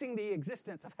dismissing the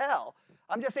existence of hell.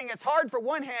 I'm just saying it's hard for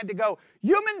one hand to go,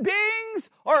 human beings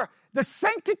are the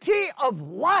sanctity of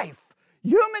life.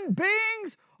 Human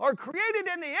beings are created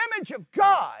in the image of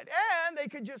God, and they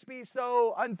could just be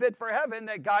so unfit for heaven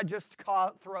that God just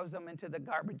throws them into the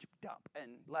garbage dump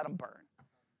and let them burn.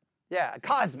 Yeah, a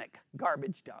cosmic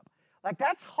garbage dump. Like,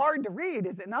 that's hard to read,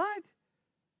 is it not?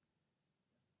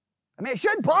 I mean, it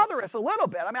should bother us a little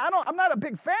bit. I mean, I'm not a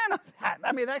big fan of that.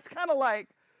 I mean, that's kind of like,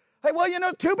 hey, well,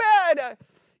 too bad.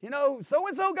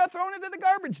 So-and-so got thrown into the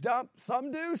garbage dump.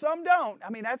 Some do, some don't.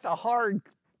 I mean, that's a hard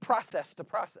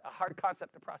a hard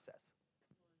concept to process.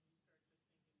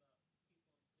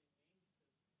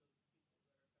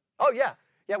 Oh, yeah.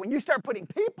 Yeah, when you start putting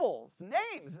people's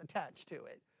names attached to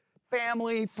it,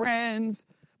 family, friends,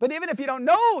 but even if you don't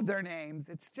know their names,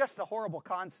 it's just a horrible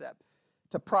concept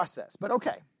to process. But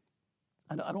okay.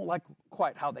 I don't like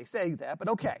quite how they say that, but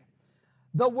okay.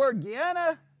 The word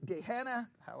Gehenna,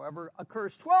 however,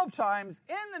 occurs 12 times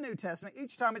in the New Testament.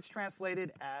 Each time it's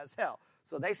translated as hell.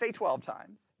 So they say 12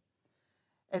 times.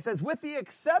 It says, with the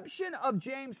exception of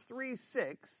James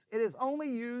 3:6, it is only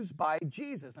used by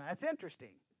Jesus. Now, that's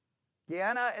interesting.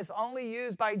 Gehenna is only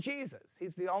used by Jesus.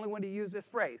 He's the only one to use this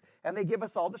phrase. And they give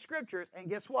us all the scriptures, and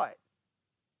guess what?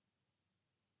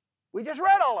 We just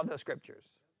read all of those scriptures.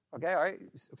 Okay, all right.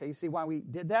 Okay, you see why we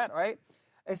did that, all right?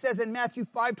 It says in Matthew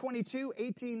 5:22,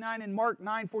 18:9, and Mark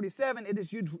 9:47, it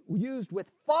is used with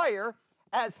fire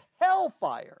as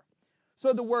hellfire.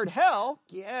 So the word hell,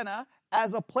 Gehenna,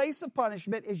 as a place of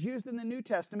punishment is used in the New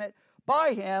Testament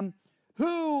by him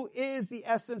who is the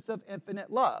essence of infinite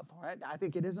love. All right, I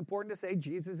think it is important to say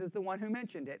Jesus is the one who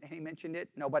mentioned it, and he mentioned it,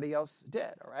 nobody else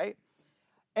did, all right?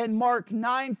 In Mark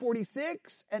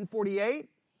 9:46 and 48,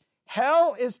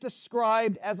 hell is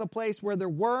described as a place where the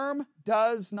worm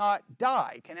does not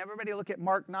die. Can everybody look at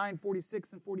Mark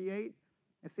 9:46 and 48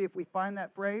 and see if we find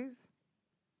that phrase?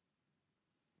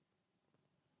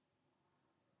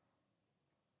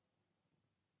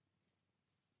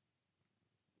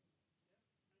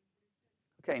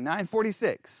 Okay,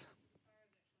 9:46.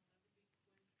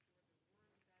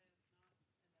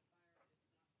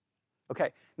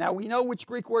 Okay, now we know which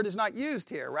Greek word is not used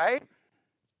here, right?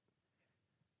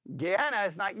 Gehenna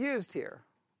is not used here.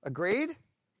 Agreed?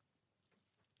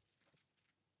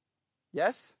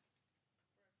 Yes?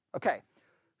 Okay,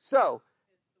 so.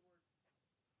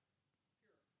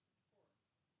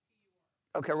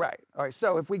 Okay, right. All right,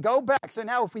 so if we go back, so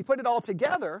now if we put it all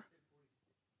together.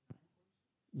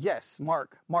 Yes,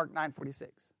 Mark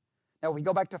 9:46. Now, if we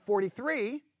go back to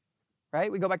 43,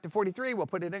 right? We go back to 43, we'll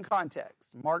put it in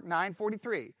context. Mark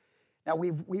 9:43. Now,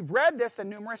 we've read this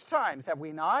numerous times, have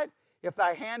we not? If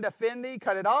thy hand offend thee,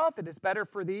 cut it off. It is better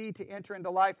for thee to enter into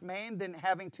life maimed than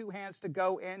having two hands to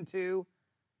go into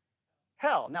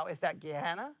hell. Now, is that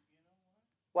Gehenna?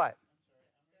 What?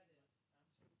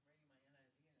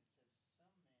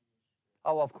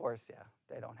 Oh, of course, yeah.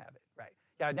 They don't have it, right.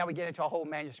 Yeah, now we get into a whole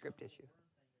manuscript issue.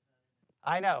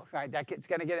 I know, right? It's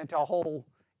going to get into a whole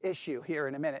issue here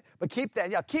in a minute. But keep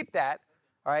that,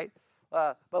 all right?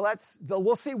 But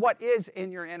we'll see what is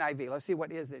in your NIV. Let's see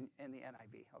what is in the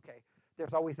NIV, okay?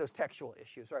 There's always those textual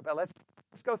issues, right? But let's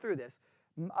go through this.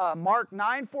 Mark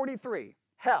 9:43,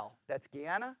 hell, that's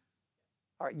Gehenna?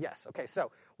 All right, yes, okay,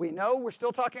 so we know we're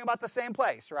still talking about the same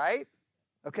place, right?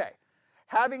 Okay.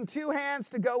 Having two hands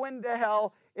to go into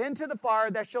hell, into the fire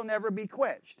that shall never be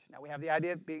quenched. Now, we have the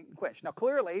idea of being quenched. Now,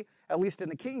 clearly, at least in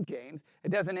the King James, it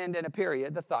doesn't end in a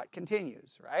period. The thought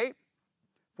continues, right?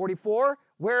 44,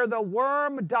 where the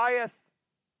worm dieth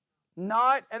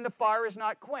not and the fire is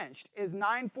not quenched, is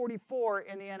 944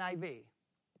 in the NIV.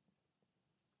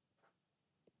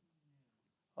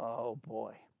 Oh,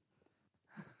 boy.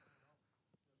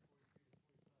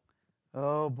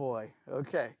 Oh, boy.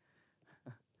 Okay.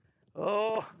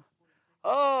 Oh,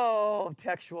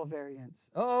 textual variants.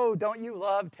 Oh, don't you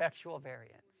love textual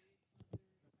variants?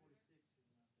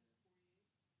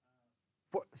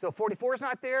 So 44 is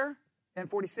not there, and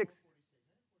 46.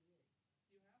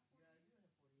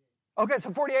 Okay,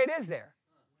 so 48 is there.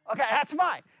 Okay, that's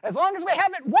fine. As long as we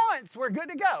have it once, we're good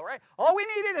to go, right? All we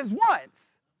needed is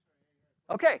once.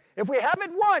 Okay, if we have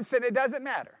it once, then it doesn't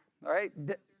matter, all right?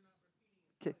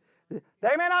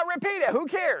 They may not repeat it. Who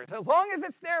cares? As long as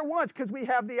it's there once, because we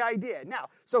have the idea. Now,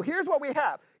 so here's what we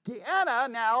have. Gehenna,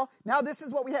 now this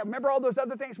is what we have. Remember all those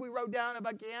other things we wrote down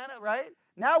about Gehenna, right?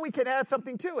 Now we can add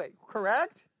something to it,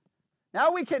 correct?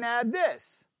 Now we can add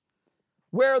this.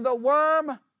 Where the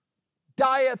worm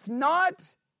dieth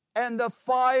not, and the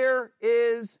fire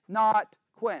is not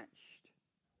quenched.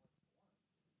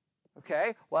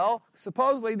 Okay, well,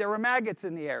 supposedly there were maggots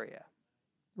in the area.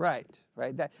 Right.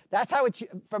 That's how it's,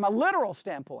 from a literal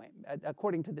standpoint,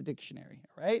 according to the dictionary,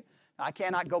 right? I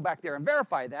cannot go back there and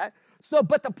verify that. So,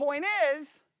 but the point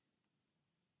is,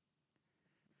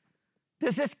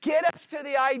 does this get us to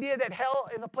the idea that hell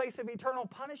is a place of eternal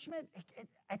punishment?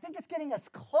 I think it's getting us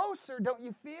closer, don't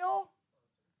you feel?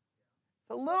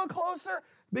 It's a little closer,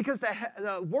 because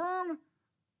the worm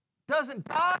doesn't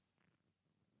die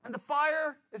and the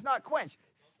fire is not quenched.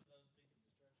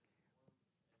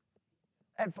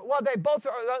 And well, they both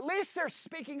are. At least they're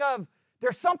speaking of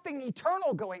there's something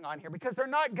eternal going on here, because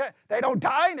they don't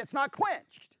die and it's not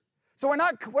quenched. So we're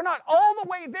not all the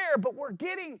way there, but we're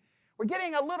getting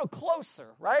a little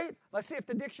closer, right? Let's see if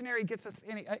the dictionary gets us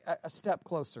a step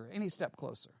closer, any step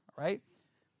closer, all right?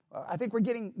 I think we're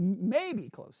getting maybe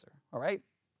closer, all right?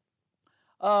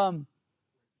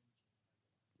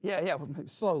 Yeah,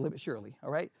 slowly but surely, all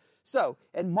right? So,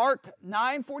 in Mark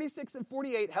 9, 46 and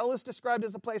 48, hell is described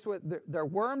as a place where their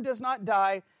worm does not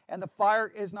die and the fire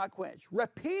is not quenched.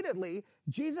 Repeatedly,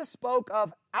 Jesus spoke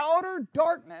of outer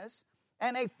darkness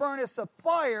and a furnace of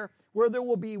fire where there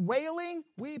will be wailing,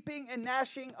 weeping, and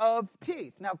gnashing of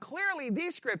teeth. Now, clearly,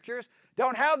 these scriptures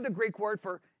don't have the Greek word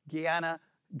for Gehenna,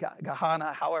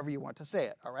 however you want to say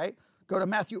it, all right? Go to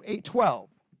Matthew 8:12.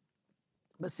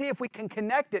 But see if we can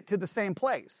connect it to the same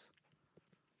place,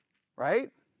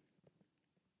 right?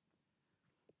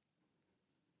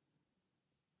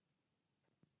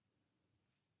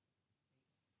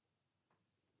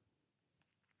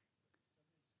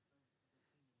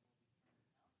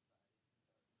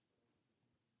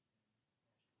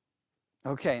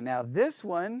 Okay, now this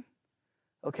one,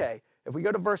 if we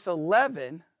go to verse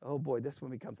 11, oh boy, this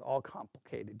one becomes all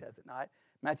complicated, does it not?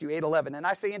 Matthew 8:11, and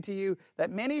I say unto you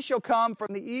that many shall come from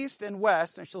the east and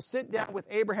west and shall sit down with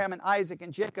Abraham and Isaac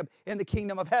and Jacob in the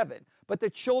kingdom of heaven. But the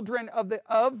children of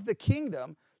the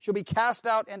kingdom shall be cast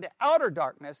out into outer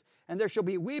darkness, and there shall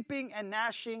be weeping and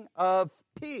gnashing of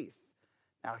teeth.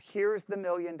 Now here's the $1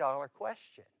 million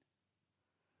question.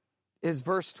 Is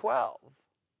verse 12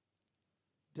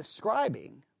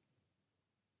 describing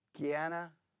Gehenna,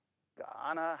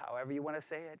 however you want to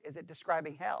say it? Is it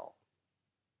describing hell?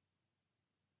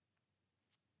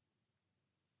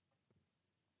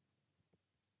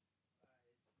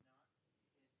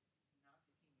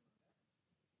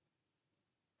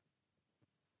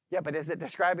 Yeah, but is it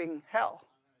describing hell?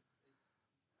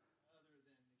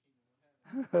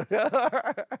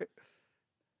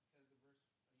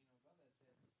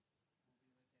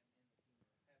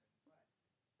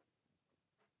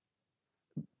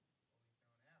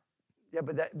 Yeah,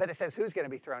 but it says who's going to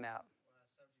be thrown out?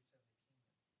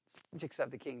 Subjects of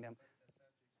the kingdom.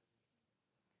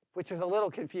 Which is a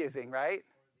little confusing, right?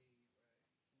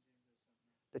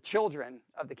 The children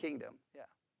of the kingdom, yeah.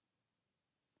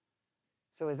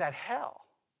 So is that hell?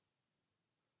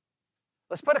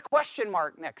 Let's put a question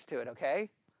mark next to it, okay?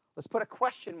 Let's put a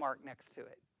question mark next to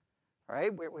it. All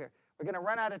right? We're going to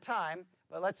run out of time,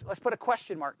 but let's put a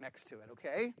question mark next to it,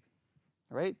 okay?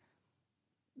 All right?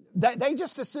 They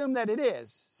just assume that it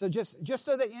is. So just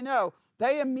so that you know,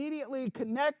 they immediately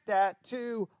connect that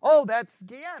to, oh, that's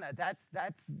Gehenna.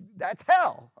 That's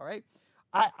hell. All right?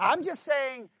 I'm just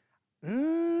saying,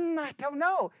 I don't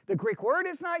know. The Greek word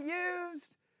is not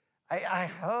used. I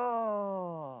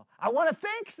want to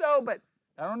think so, but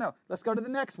I don't know. Let's go to the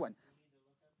next one.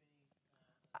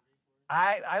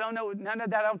 I don't know. None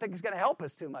of that I don't think is going to help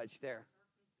us too much there.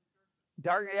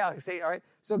 Dark, yeah, see, all right.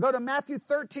 So go to Matthew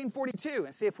 13:42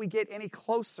 and see if we get any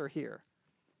closer here.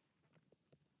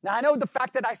 Now, I know the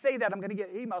fact that I say that, I'm going to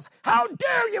get emails. How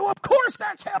dare you? Of course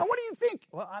that's hell. What do you think?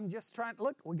 Well, I'm just trying to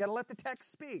look. We got to let the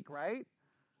text speak, right?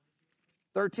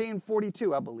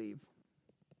 1342, I believe.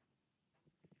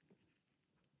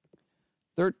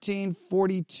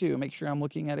 1342. Make sure I'm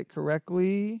looking at it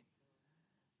correctly.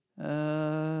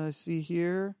 See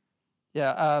here.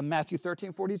 Yeah, Matthew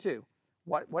 13:42.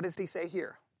 What does he say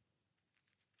here?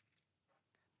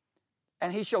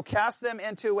 And he shall cast them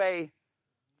into a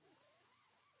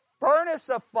furnace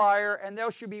of fire, and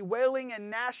there shall be wailing and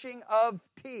gnashing of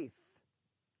teeth.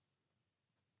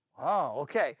 Oh,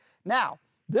 okay. Now,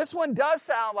 this one does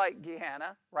sound like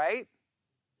Gehenna, right?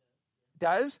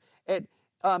 Does it?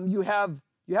 You have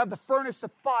the furnace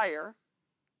of fire.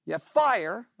 You have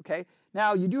fire. Okay.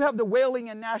 Now you do have the wailing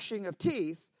and gnashing of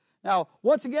teeth. Now,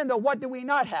 once again, though, what do we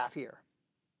not have here?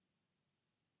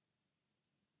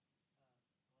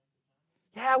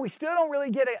 Yeah, we still don't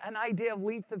really get an idea of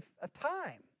length of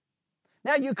time.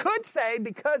 Now, you could say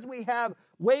because we have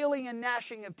wailing and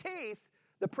gnashing of teeth,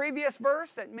 the previous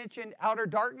verse that mentioned outer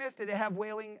darkness, did it have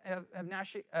wailing of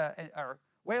gnashing or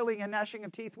wailing and gnashing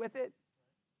of teeth with it?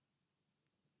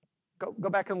 Go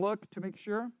back and look to make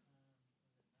sure.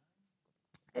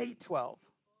 8:12.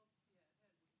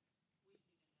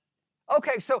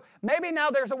 Okay, so maybe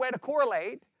now there's a way to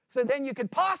correlate. So then you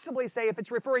could possibly say if it's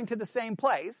referring to the same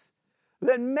place,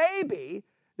 then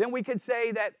we could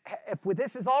say that if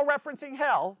this is all referencing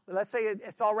hell, let's say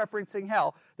it's all referencing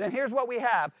hell, then here's what we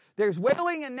have. There's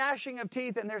wailing and gnashing of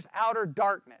teeth, and there's outer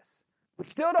darkness. We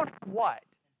still don't have what?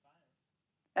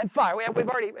 And fire. We've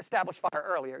already established fire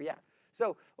earlier, yeah.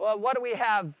 So what do we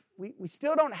have? We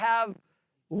still don't have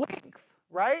length,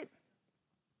 right?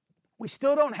 We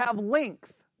still don't have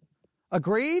length.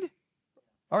 Agreed?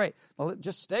 All right, well,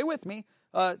 just stay with me.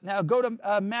 Now go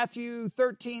to Matthew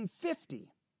 13:50.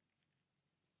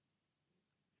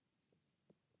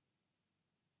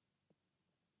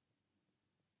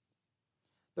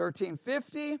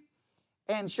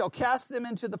 And shall cast them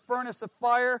into the furnace of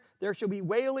fire. There shall be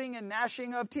wailing and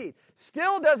gnashing of teeth.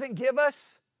 Still doesn't give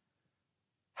us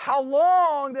how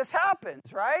long this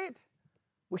happens, right?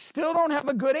 We still don't have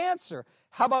a good answer.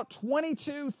 How about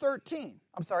 22:13?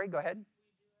 I'm sorry, go ahead.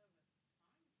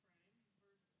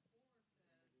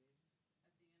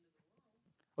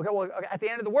 Okay, well, at the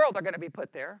end of the world, they're going to be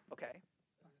put there. Okay.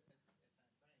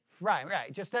 Right.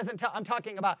 It just doesn't tell, I'm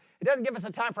talking about, it doesn't give us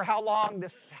a time for how long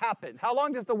this happens. How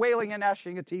long does the wailing and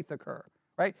gnashing of teeth occur,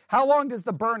 right? How long does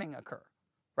the burning occur,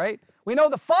 right? We know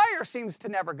the fire seems to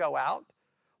never go out,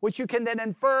 which you can then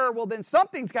infer, well, then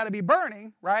something's got to be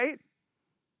burning, right?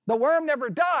 The worm never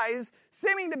dies,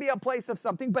 seeming to be a place of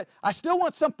something, but I still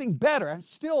want something better. I'm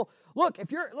still,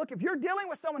 if you're dealing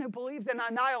with someone who believes in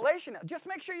annihilation, just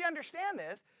make sure you understand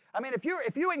this. I mean, if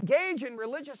you engage in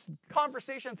religious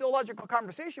conversation, theological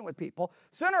conversation with people,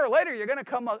 sooner or later you're going to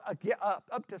come up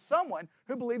to someone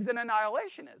who believes in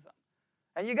annihilationism.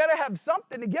 And you got to have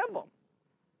something to give them.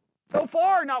 So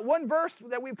far, not one verse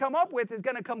that we've come up with is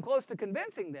going to come close to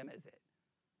convincing them, is it?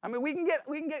 I mean, we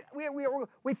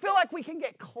feel like we can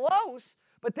get close,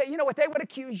 but what they would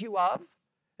accuse you of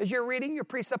is you're reading your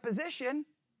presupposition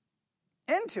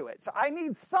into it. So I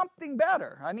need something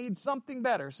better.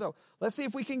 So let's see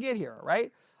if we can get here,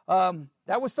 right?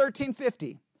 That was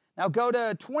 1350. Now go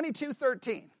to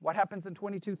 22:13. What happens in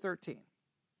 22:13?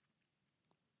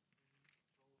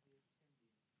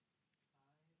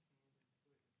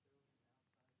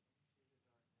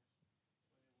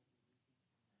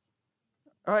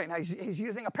 All right, now he's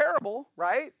using a parable,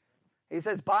 right? He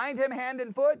says, bind him hand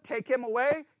and foot, take him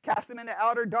away, cast him into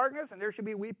outer darkness, and there should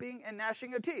be weeping and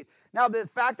gnashing of teeth. Now, the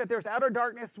fact that there's outer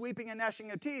darkness, weeping and gnashing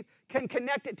of teeth can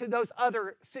connect it to those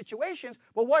other situations.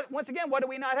 But once again, what do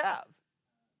we not have?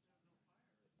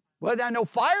 Well, no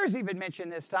fire's even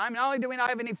mentioned this time. Not only do we not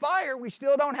have any fire, we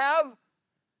still don't have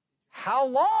how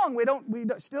long. We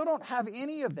still don't have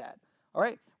any of that. All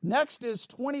right, next is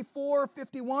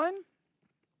 24:51.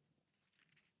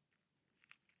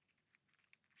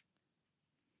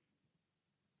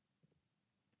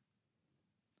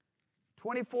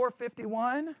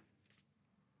 24:51.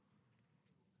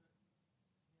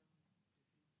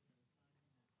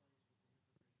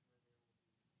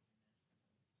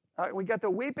 All right, we got the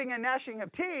weeping and gnashing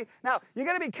of teeth. Now, you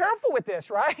got to be careful with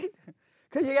this, right?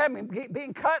 Because you got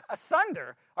being cut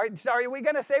asunder. Are we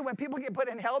going to say when people get put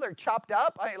in hell, they're chopped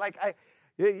up?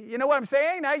 You know what I'm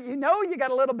saying? Now, you got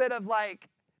a little bit of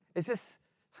is this?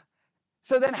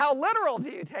 So then how literal do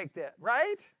you take that,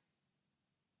 right?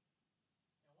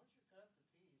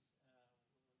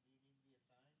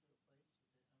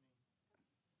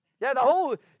 Yeah, the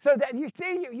whole, so that you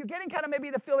see, you're getting kind of maybe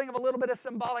the feeling of a little bit of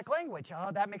symbolic language.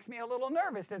 Oh, that makes me a little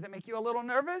nervous. Does it make you a little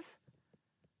nervous?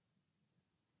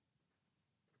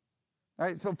 All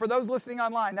right, so for those listening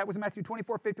online, that was Matthew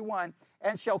 24:51.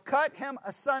 And shall cut him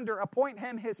asunder, appoint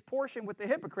him his portion with the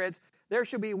hypocrites. There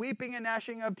shall be weeping and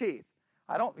gnashing of teeth.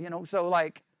 I don't, so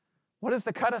like, what is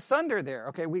the cut asunder there?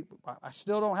 Okay, I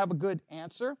still don't have a good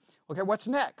answer. Okay, what's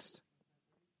next?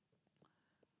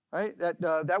 Right,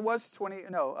 that was 20,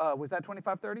 was that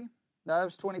 25:30? No, that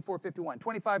was 24:51.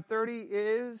 25:30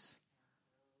 is...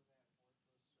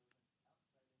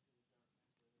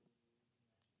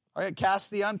 All right,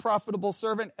 cast the unprofitable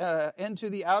servant into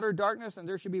the outer darkness, and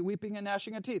there should be weeping and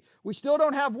gnashing of teeth. We still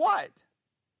don't have what?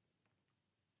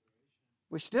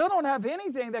 We still don't have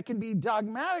anything that can be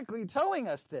dogmatically telling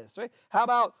us this, right? How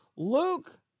about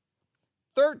Luke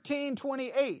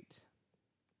 13:28?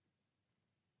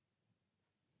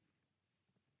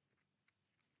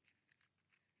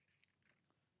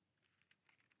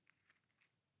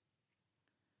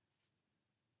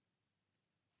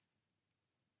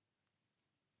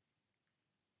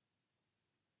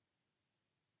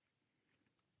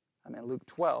 I mean, Luke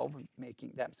 12,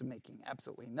 that's making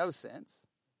absolutely no sense.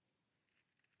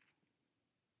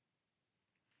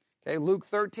 Okay, Luke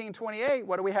 13:28,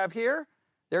 what do we have here?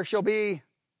 There shall be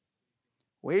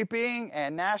weeping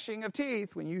and gnashing of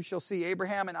teeth when you shall see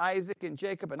Abraham and Isaac and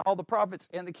Jacob and all the prophets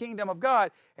in the kingdom of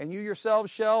God, and you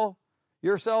yourselves shall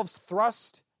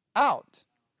thrust out.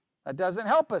 That doesn't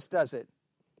help us, does it?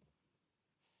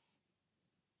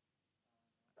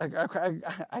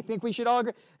 I think we should all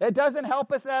agree. It doesn't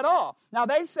help us at all. Now,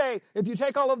 they say, if you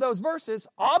take all of those verses,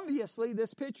 obviously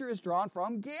this picture is drawn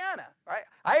from Guyana, right?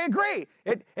 I agree.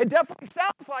 It definitely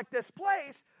sounds like this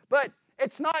place, but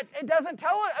it's not, it doesn't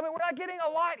tell us. I mean, we're not getting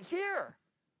a lot here,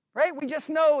 right? We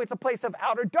just know it's a place of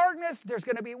outer darkness. There's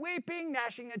going to be weeping,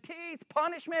 gnashing of teeth,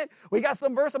 punishment. We got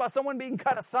some verse about someone being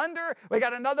cut asunder. We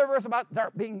got another verse about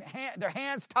their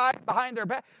hands tied behind their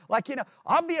back. Like,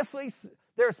 obviously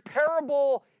there's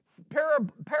parabolic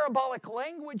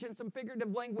language and some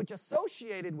figurative language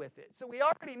associated with it. So we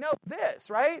already know this,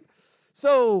 right?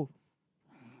 So,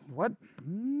 what?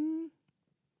 Do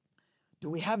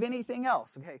we have anything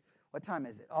else? Okay, what time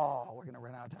is it? Oh, we're going to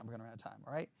run out of time.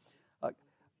 All right?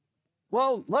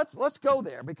 Well, let's go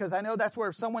there, because I know that's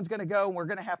where someone's going to go, and we're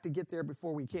going to have to get there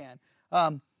before we can.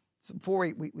 Before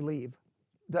we leave.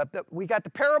 We got the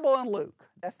parable in Luke.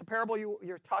 That's the parable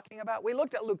you're talking about. We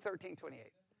looked at Luke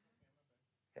 13:28.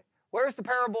 Where's the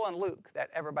parable in Luke that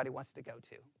everybody wants to go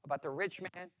to? About the rich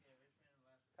man?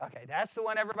 Okay, that's the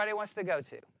one everybody wants to go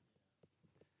to.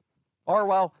 Or,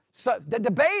 well, so the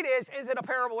debate is it a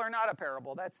parable or not a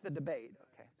parable? That's the debate.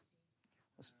 Okay.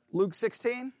 Luke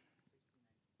 16?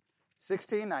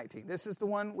 16:19. This is the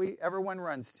one everyone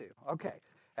runs to. Okay.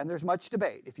 And there's much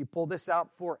debate. If you pull this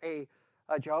out for a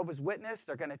Jehovah's Witness,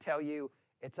 they're going to tell you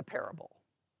it's a parable.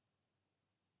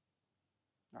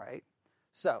 All right?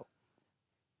 So,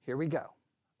 here we go.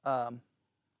 Okay,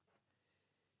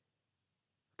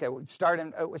 it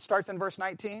starts in verse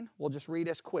 19. We'll just read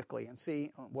this quickly and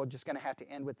see. We're just going to have to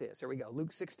end with this. Here we go. Luke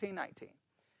 16:19.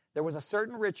 There was a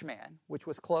certain rich man, which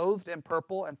was clothed in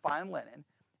purple and fine linen,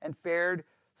 and fared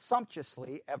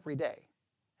sumptuously every day.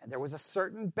 And there was a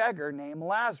certain beggar named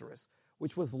Lazarus,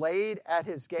 which was laid at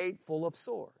his gate full of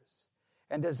sores.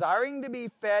 And desiring to be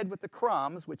fed with the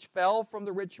crumbs which fell from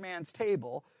the rich man's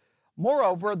table,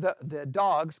 moreover, the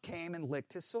dogs came and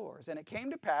licked his sores. And it came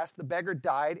to pass, the beggar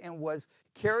died and was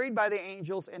carried by the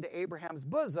angels into Abraham's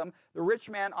bosom. The rich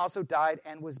man also died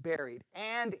and was buried.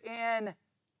 And in,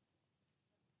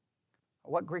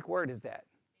 what Greek word is that?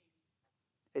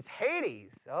 It's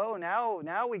Hades. Oh,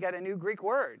 now we got a new Greek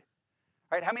word.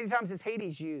 All right, how many times is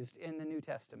Hades used in the New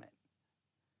Testament?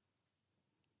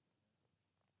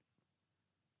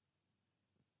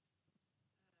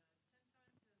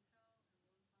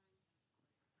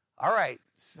 All right.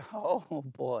 So, oh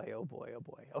boy.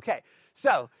 Okay.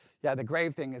 So, yeah, the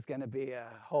grave thing is going to be a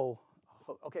whole.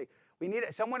 Okay. We need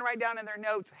someone write down in their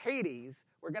notes Hades.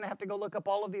 We're going to have to go look up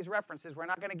all of these references. We're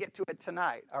not going to get to it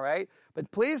tonight. All right.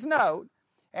 But please note,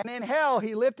 and in hell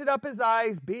he lifted up his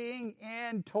eyes, being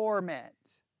in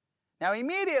torment. Now,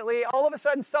 immediately, all of a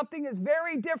sudden, something is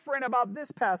very different about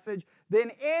this passage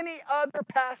than any other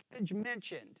passage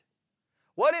mentioned.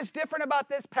 What is different about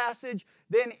this passage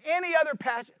than any other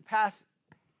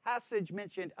passage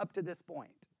mentioned up to this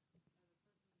point?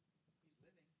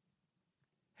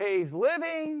 He's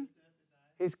living,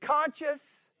 he's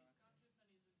conscious,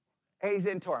 he's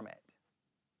in torment.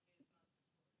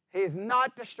 He is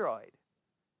not destroyed.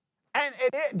 And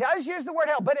it does use the word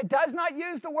hell, but it does not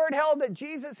use the word hell that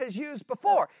Jesus has used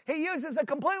before. He uses a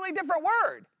completely different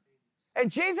word. And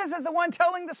Jesus is the one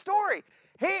telling the story.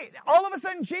 All of a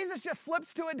sudden, Jesus just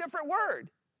flips to a different word.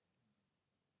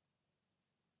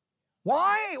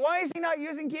 Why? Why is he not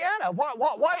using Gehenna?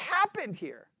 What happened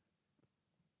here?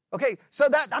 Okay, so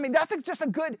that's just a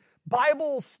good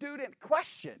Bible student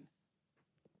question.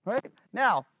 Right?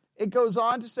 Now, it goes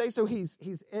on to say, so he's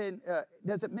in,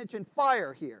 does it mention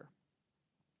fire here?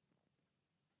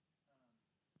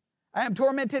 I am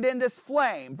tormented in this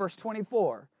flame, verse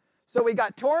 24. So we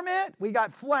got torment, we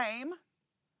got flame,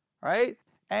 right?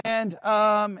 And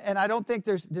I don't think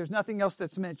there's nothing else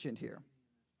that's mentioned here.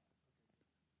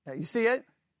 You see it?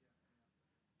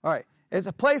 All right. It's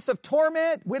a place of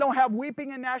torment. We don't have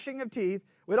weeping and gnashing of teeth.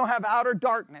 We don't have outer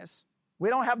darkness. We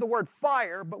don't have the word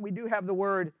fire, but we do have the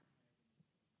word,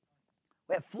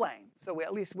 we have flame. So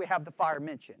at least we have the fire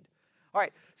mentioned. All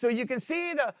right. So you can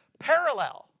see the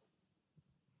parallel.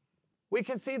 We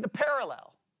can see the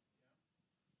parallel.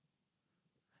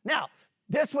 Now,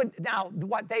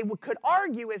 what they could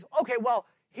argue is, okay, well,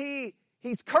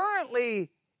 he's currently,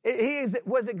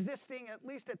 was existing at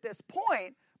least at this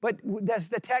point, but does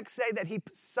the text say that he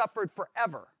suffered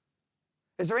forever?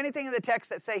 Is there anything in the text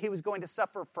that say he was going to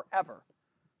suffer forever?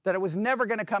 That it was never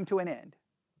going to come to an end?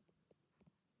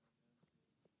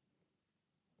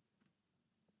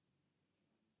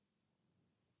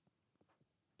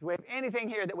 Do we have anything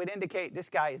here that would indicate this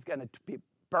guy is going to be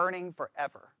burning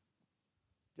forever?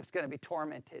 Just going to be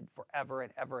tormented forever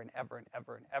and ever and ever and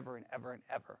ever and ever and ever and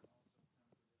ever.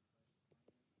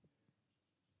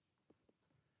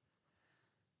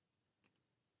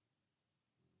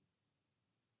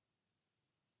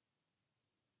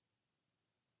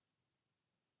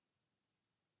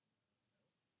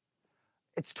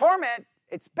 It's torment.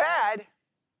 It's bad.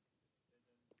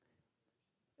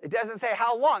 It doesn't say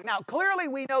how long. Now, clearly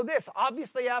we know this.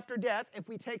 Obviously, after death, if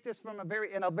we take this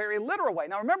in a very literal way.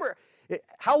 Now, remember,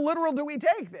 how literal do we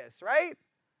take this, right?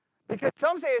 Because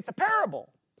some say it's a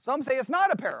parable. Some say it's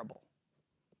not a parable.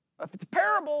 If it's a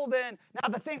parable, then, now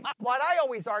the thing, what I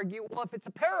always argue, well, if it's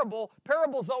a parable,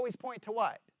 parables always point to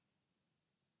what?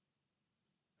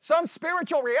 Some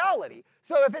spiritual reality.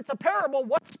 So if it's a parable,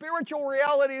 what spiritual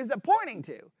reality is it pointing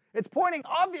to? It's pointing,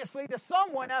 obviously, to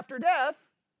someone after death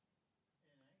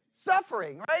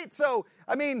suffering, right? So,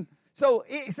 even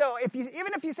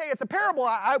if you say it's a parable,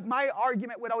 my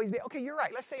argument would always be, okay, you're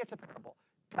right, let's say it's a parable.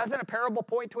 Doesn't a parable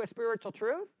point to a spiritual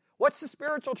truth? What's the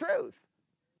spiritual truth?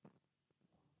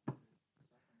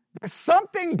 There's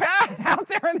something bad out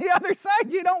there on the other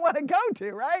side you don't want to go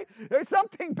to, right? There's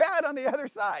something bad on the other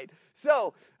side.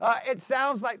 So it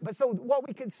sounds like, but so what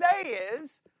we could say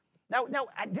is, now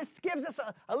this gives us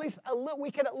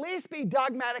we can at least be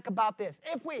dogmatic about this.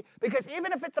 Because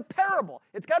even if it's a parable,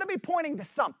 it's got to be pointing to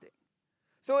something.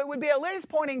 So it would be at least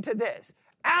pointing to this.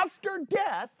 After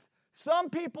death, some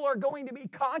people are going to be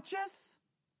conscious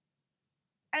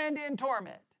and in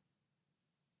torment.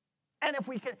 And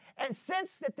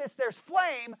since there's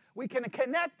flame, we can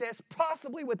connect this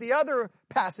possibly with the other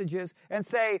passages and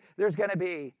say there's going to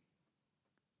be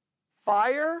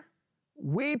fire,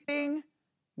 weeping,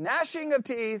 gnashing of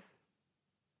teeth,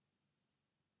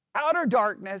 outer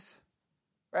darkness,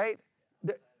 right?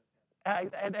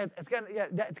 And it's going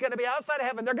to be outside of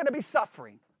heaven. They're going to be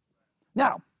suffering.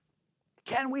 Now,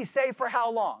 can we say for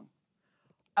how long?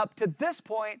 Up to this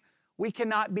point, we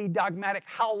cannot be dogmatic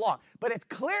how long. But it's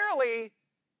clearly,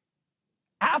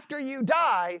 after you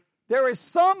die, there is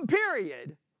some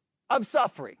period of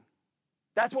suffering.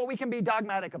 That's what we can be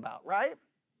dogmatic about, right?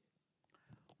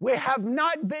 We have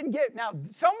not been given, now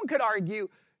someone could argue,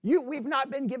 we've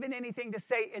not been given anything to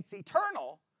say it's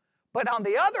eternal. But on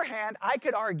the other hand, I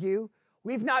could argue,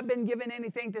 we've not been given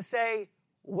anything to say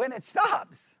when it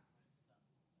stops.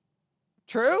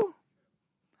 True?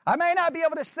 I may not be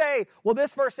able to say, well,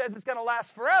 this verse says it's going to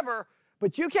last forever,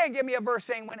 but you can't give me a verse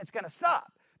saying when it's going to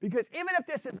stop. Because even if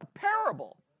this is a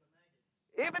parable,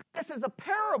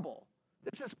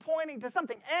 this is pointing to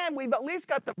something. And we've at least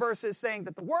got the verses saying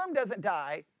that the worm doesn't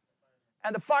die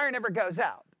and the fire never goes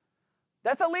out.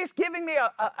 That's at least giving me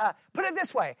put it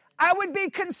this way, I would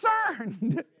be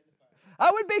concerned.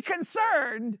 I would be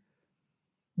concerned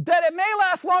that it may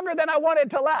last longer than I want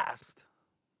it to last.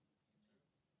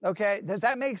 Okay, does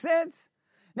that make sense?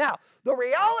 Now, the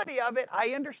reality of it,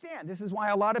 I understand. This is why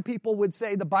a lot of people would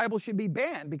say the Bible should be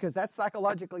banned, because that's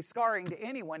psychologically scarring to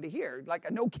anyone to hear. Like,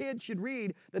 no kid should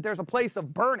read that there's a place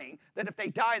of burning, that if they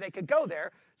die, they could go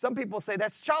there. Some people say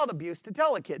that's child abuse to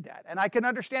tell a kid that. And I can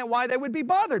understand why they would be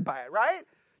bothered by it, right?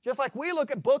 Just like we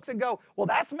look at books and go, well,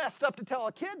 that's messed up to tell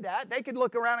a kid that. They could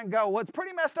look around and go, well, it's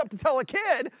pretty messed up to tell a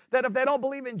kid that if they don't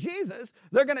believe in Jesus,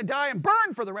 they're going to die and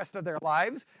burn for the rest of their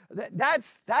lives.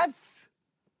 It's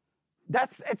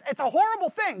a horrible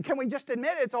thing. Can we just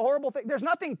admit it? It's a horrible thing. There's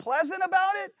nothing pleasant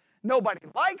about it. Nobody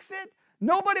likes it.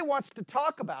 Nobody wants to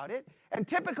talk about it. And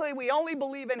typically we only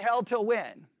believe in hell till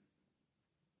when?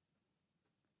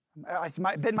 It's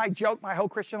been my joke my whole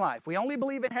Christian life. We only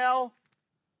believe in hell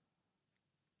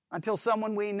until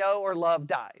someone we know or love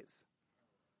dies.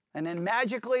 And then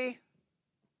magically,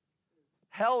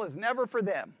 hell is never for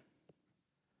them.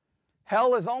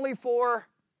 Hell is only for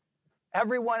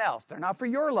everyone else. They're not for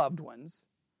your loved ones.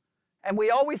 And we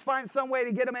always find some way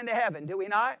to get them into heaven, do we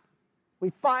not? We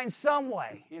find some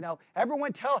way,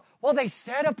 Everyone well, they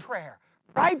said a prayer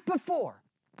right before.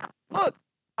 Look,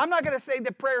 I'm not going to say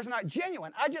that prayer is not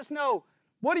genuine. I just know,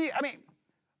 put it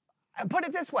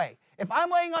this way. If I'm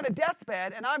laying on a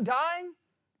deathbed and I'm dying,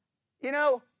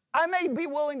 I may be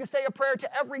willing to say a prayer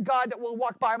to every God that will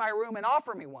walk by my room and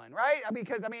offer me one, right?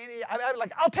 Because, I'm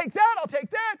like, I'll take that.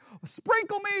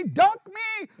 Sprinkle me, dunk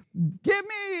me, give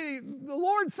me the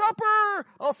Lord's Supper.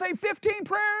 I'll say 15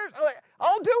 prayers.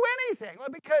 I'll do anything.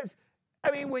 Because,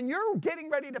 when you're getting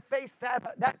ready to face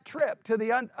that trip to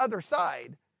the other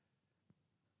side,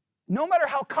 no matter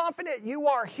how confident you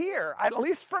are here, at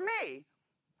least for me,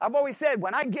 I've always said,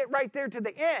 when I get right there to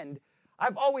the end,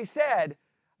 I've always said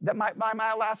that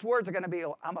my last words are going to be,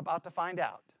 I'm about to find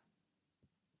out.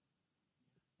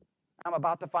 I'm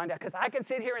about to find out. Because I can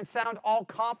sit here and sound all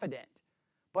confident,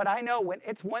 but I know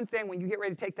it's one thing when you get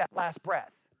ready to take that last breath.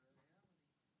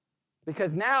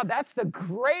 Because now that's the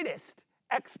greatest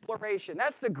exploration.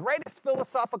 That's the greatest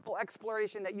philosophical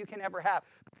exploration that you can ever have.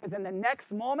 Because in the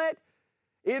next moment,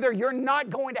 either you're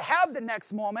not going to have the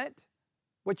next moment,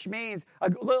 which means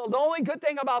the only good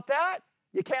thing about that,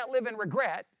 you can't live in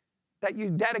regret that you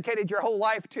dedicated your whole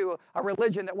life to a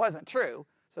religion that wasn't true.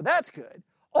 So that's good.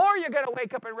 Or you're going to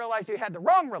wake up and realize you had the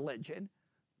wrong religion.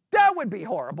 That would be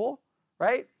horrible,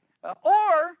 right?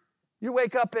 Or you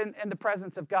wake up in the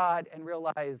presence of God and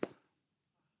realize,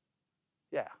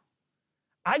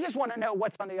 I just want to know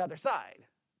what's on the other side.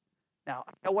 Now,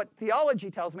 I know what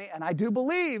theology tells me, and I do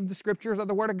believe the scriptures are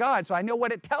the word of God, so I know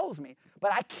what it tells me.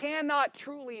 But I cannot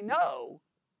truly know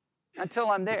until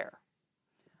I'm there.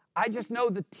 I just know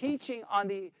the teaching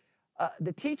on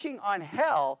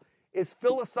hell is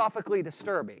philosophically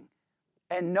disturbing,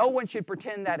 and no one should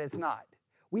pretend that it's not.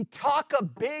 We talk a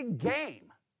big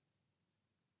game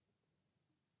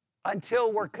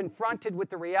until we're confronted with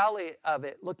the reality of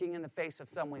it, looking in the face of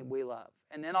someone we love.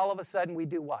 And then all of a sudden we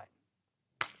do what?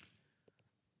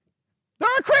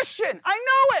 They're a Christian. I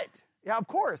know it. Yeah, of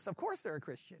course they're a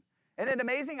Christian. Isn't it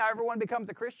amazing how everyone becomes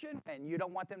a Christian and you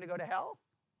don't want them to go to hell?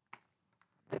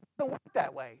 It doesn't work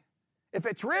that way. If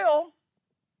it's real,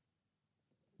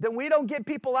 then we don't get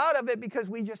people out of it because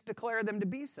we just declare them to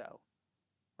be so,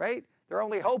 right? Their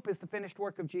only hope is the finished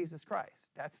work of Jesus Christ.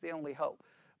 That's the only hope.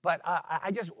 But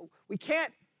I think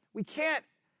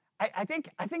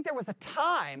there was a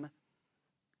time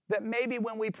that maybe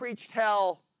when we preached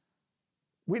hell,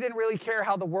 we didn't really care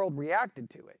how the world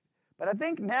reacted to it. But I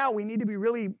think now we need to be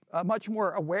really much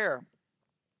more aware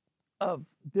of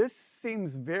this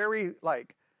seems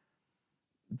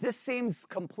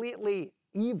completely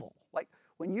evil. Like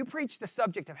when you preach the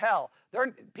subject of hell,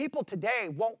 people today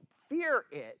won't fear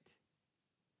it.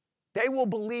 They will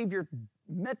believe you're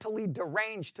mentally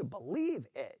deranged to believe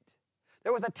it.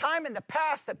 There was a time in the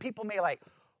past that people may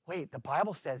wait, the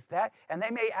Bible says that, and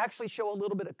they may actually show a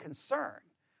little bit of concern.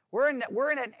 We're in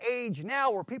an age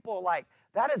now where people are like,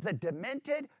 that is a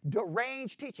demented,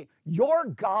 deranged teaching. Your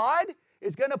God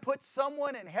is going to put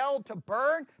someone in hell to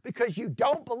burn because you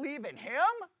don't believe in him?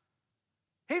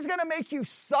 He's going to make you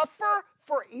suffer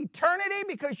for eternity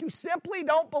because you simply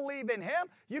don't believe in him?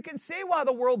 You can see why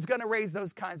the world's going to raise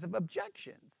those kinds of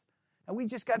objections. And we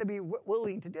just got to be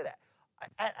willing to do that.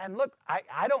 And look,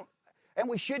 I don't, and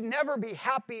we should never be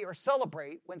happy or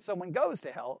celebrate when someone goes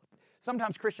to hell.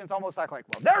 Sometimes Christians almost act like,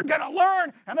 well, they're going to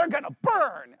learn and they're going to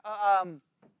burn. I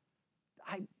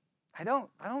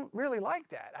don't really like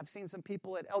that. I've seen some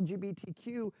people at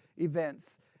LGBTQ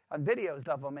events on videos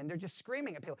of them, and they're just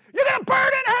screaming at people, you're going to burn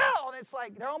in hell! And it's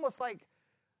like, they're almost like,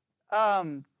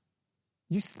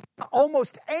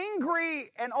 almost angry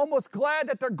and almost glad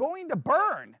that they're going to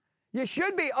burn. You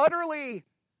should be utterly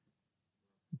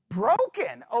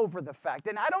broken over the fact.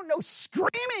 And I don't know,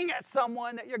 screaming at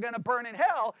someone that you're going to burn in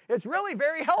hell is really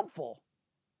very helpful.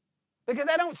 Because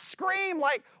they don't scream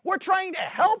like, we're trying to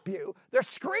help you. They're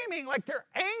screaming like they're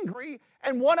angry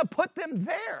and want to put them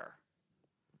there.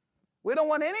 We don't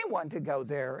want anyone to go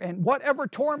there. And whatever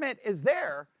torment is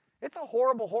there, it's a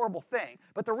horrible, horrible thing.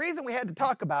 But the reason we had to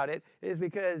talk about it is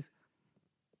because,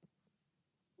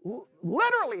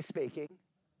 literally speaking,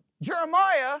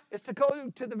 Jeremiah is to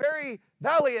go to the very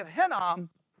valley of Hinnom,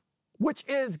 which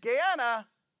is Gehenna,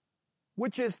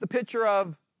 which is the picture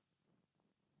of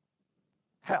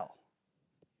hell.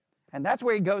 And that's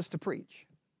where he goes to preach.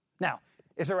 Now,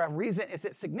 is there a reason? Is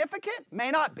it significant?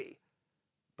 May not be.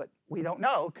 But we don't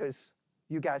know because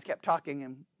you guys kept talking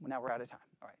and now we're out of time.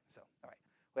 All right,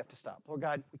 we have to stop. Lord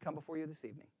God, we come before you this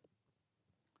evening.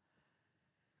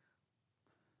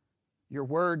 Your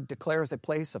word declares a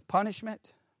place of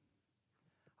punishment,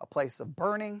 a place of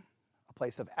burning, a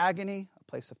place of agony, a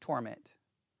place of torment.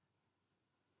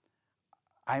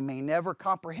 I may never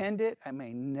comprehend it. I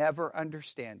may never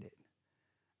understand it.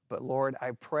 But Lord,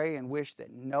 I pray and wish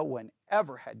that no one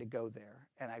ever had to go there.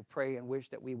 And I pray and wish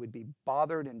that we would be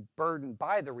bothered and burdened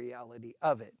by the reality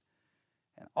of it.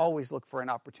 And always look for an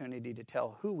opportunity to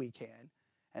tell who we can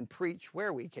and preach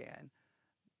where we can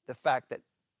the fact that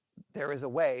there is a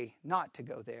way not to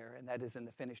go there, and that is in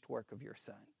the finished work of your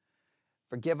Son.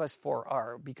 Forgive us for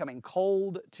our becoming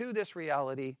cold to this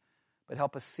reality, but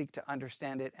help us seek to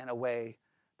understand it in a way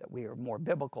that we are more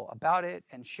biblical about it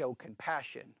and show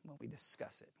compassion when we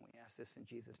discuss it. We ask this in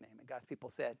Jesus' name. And God's people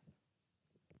said,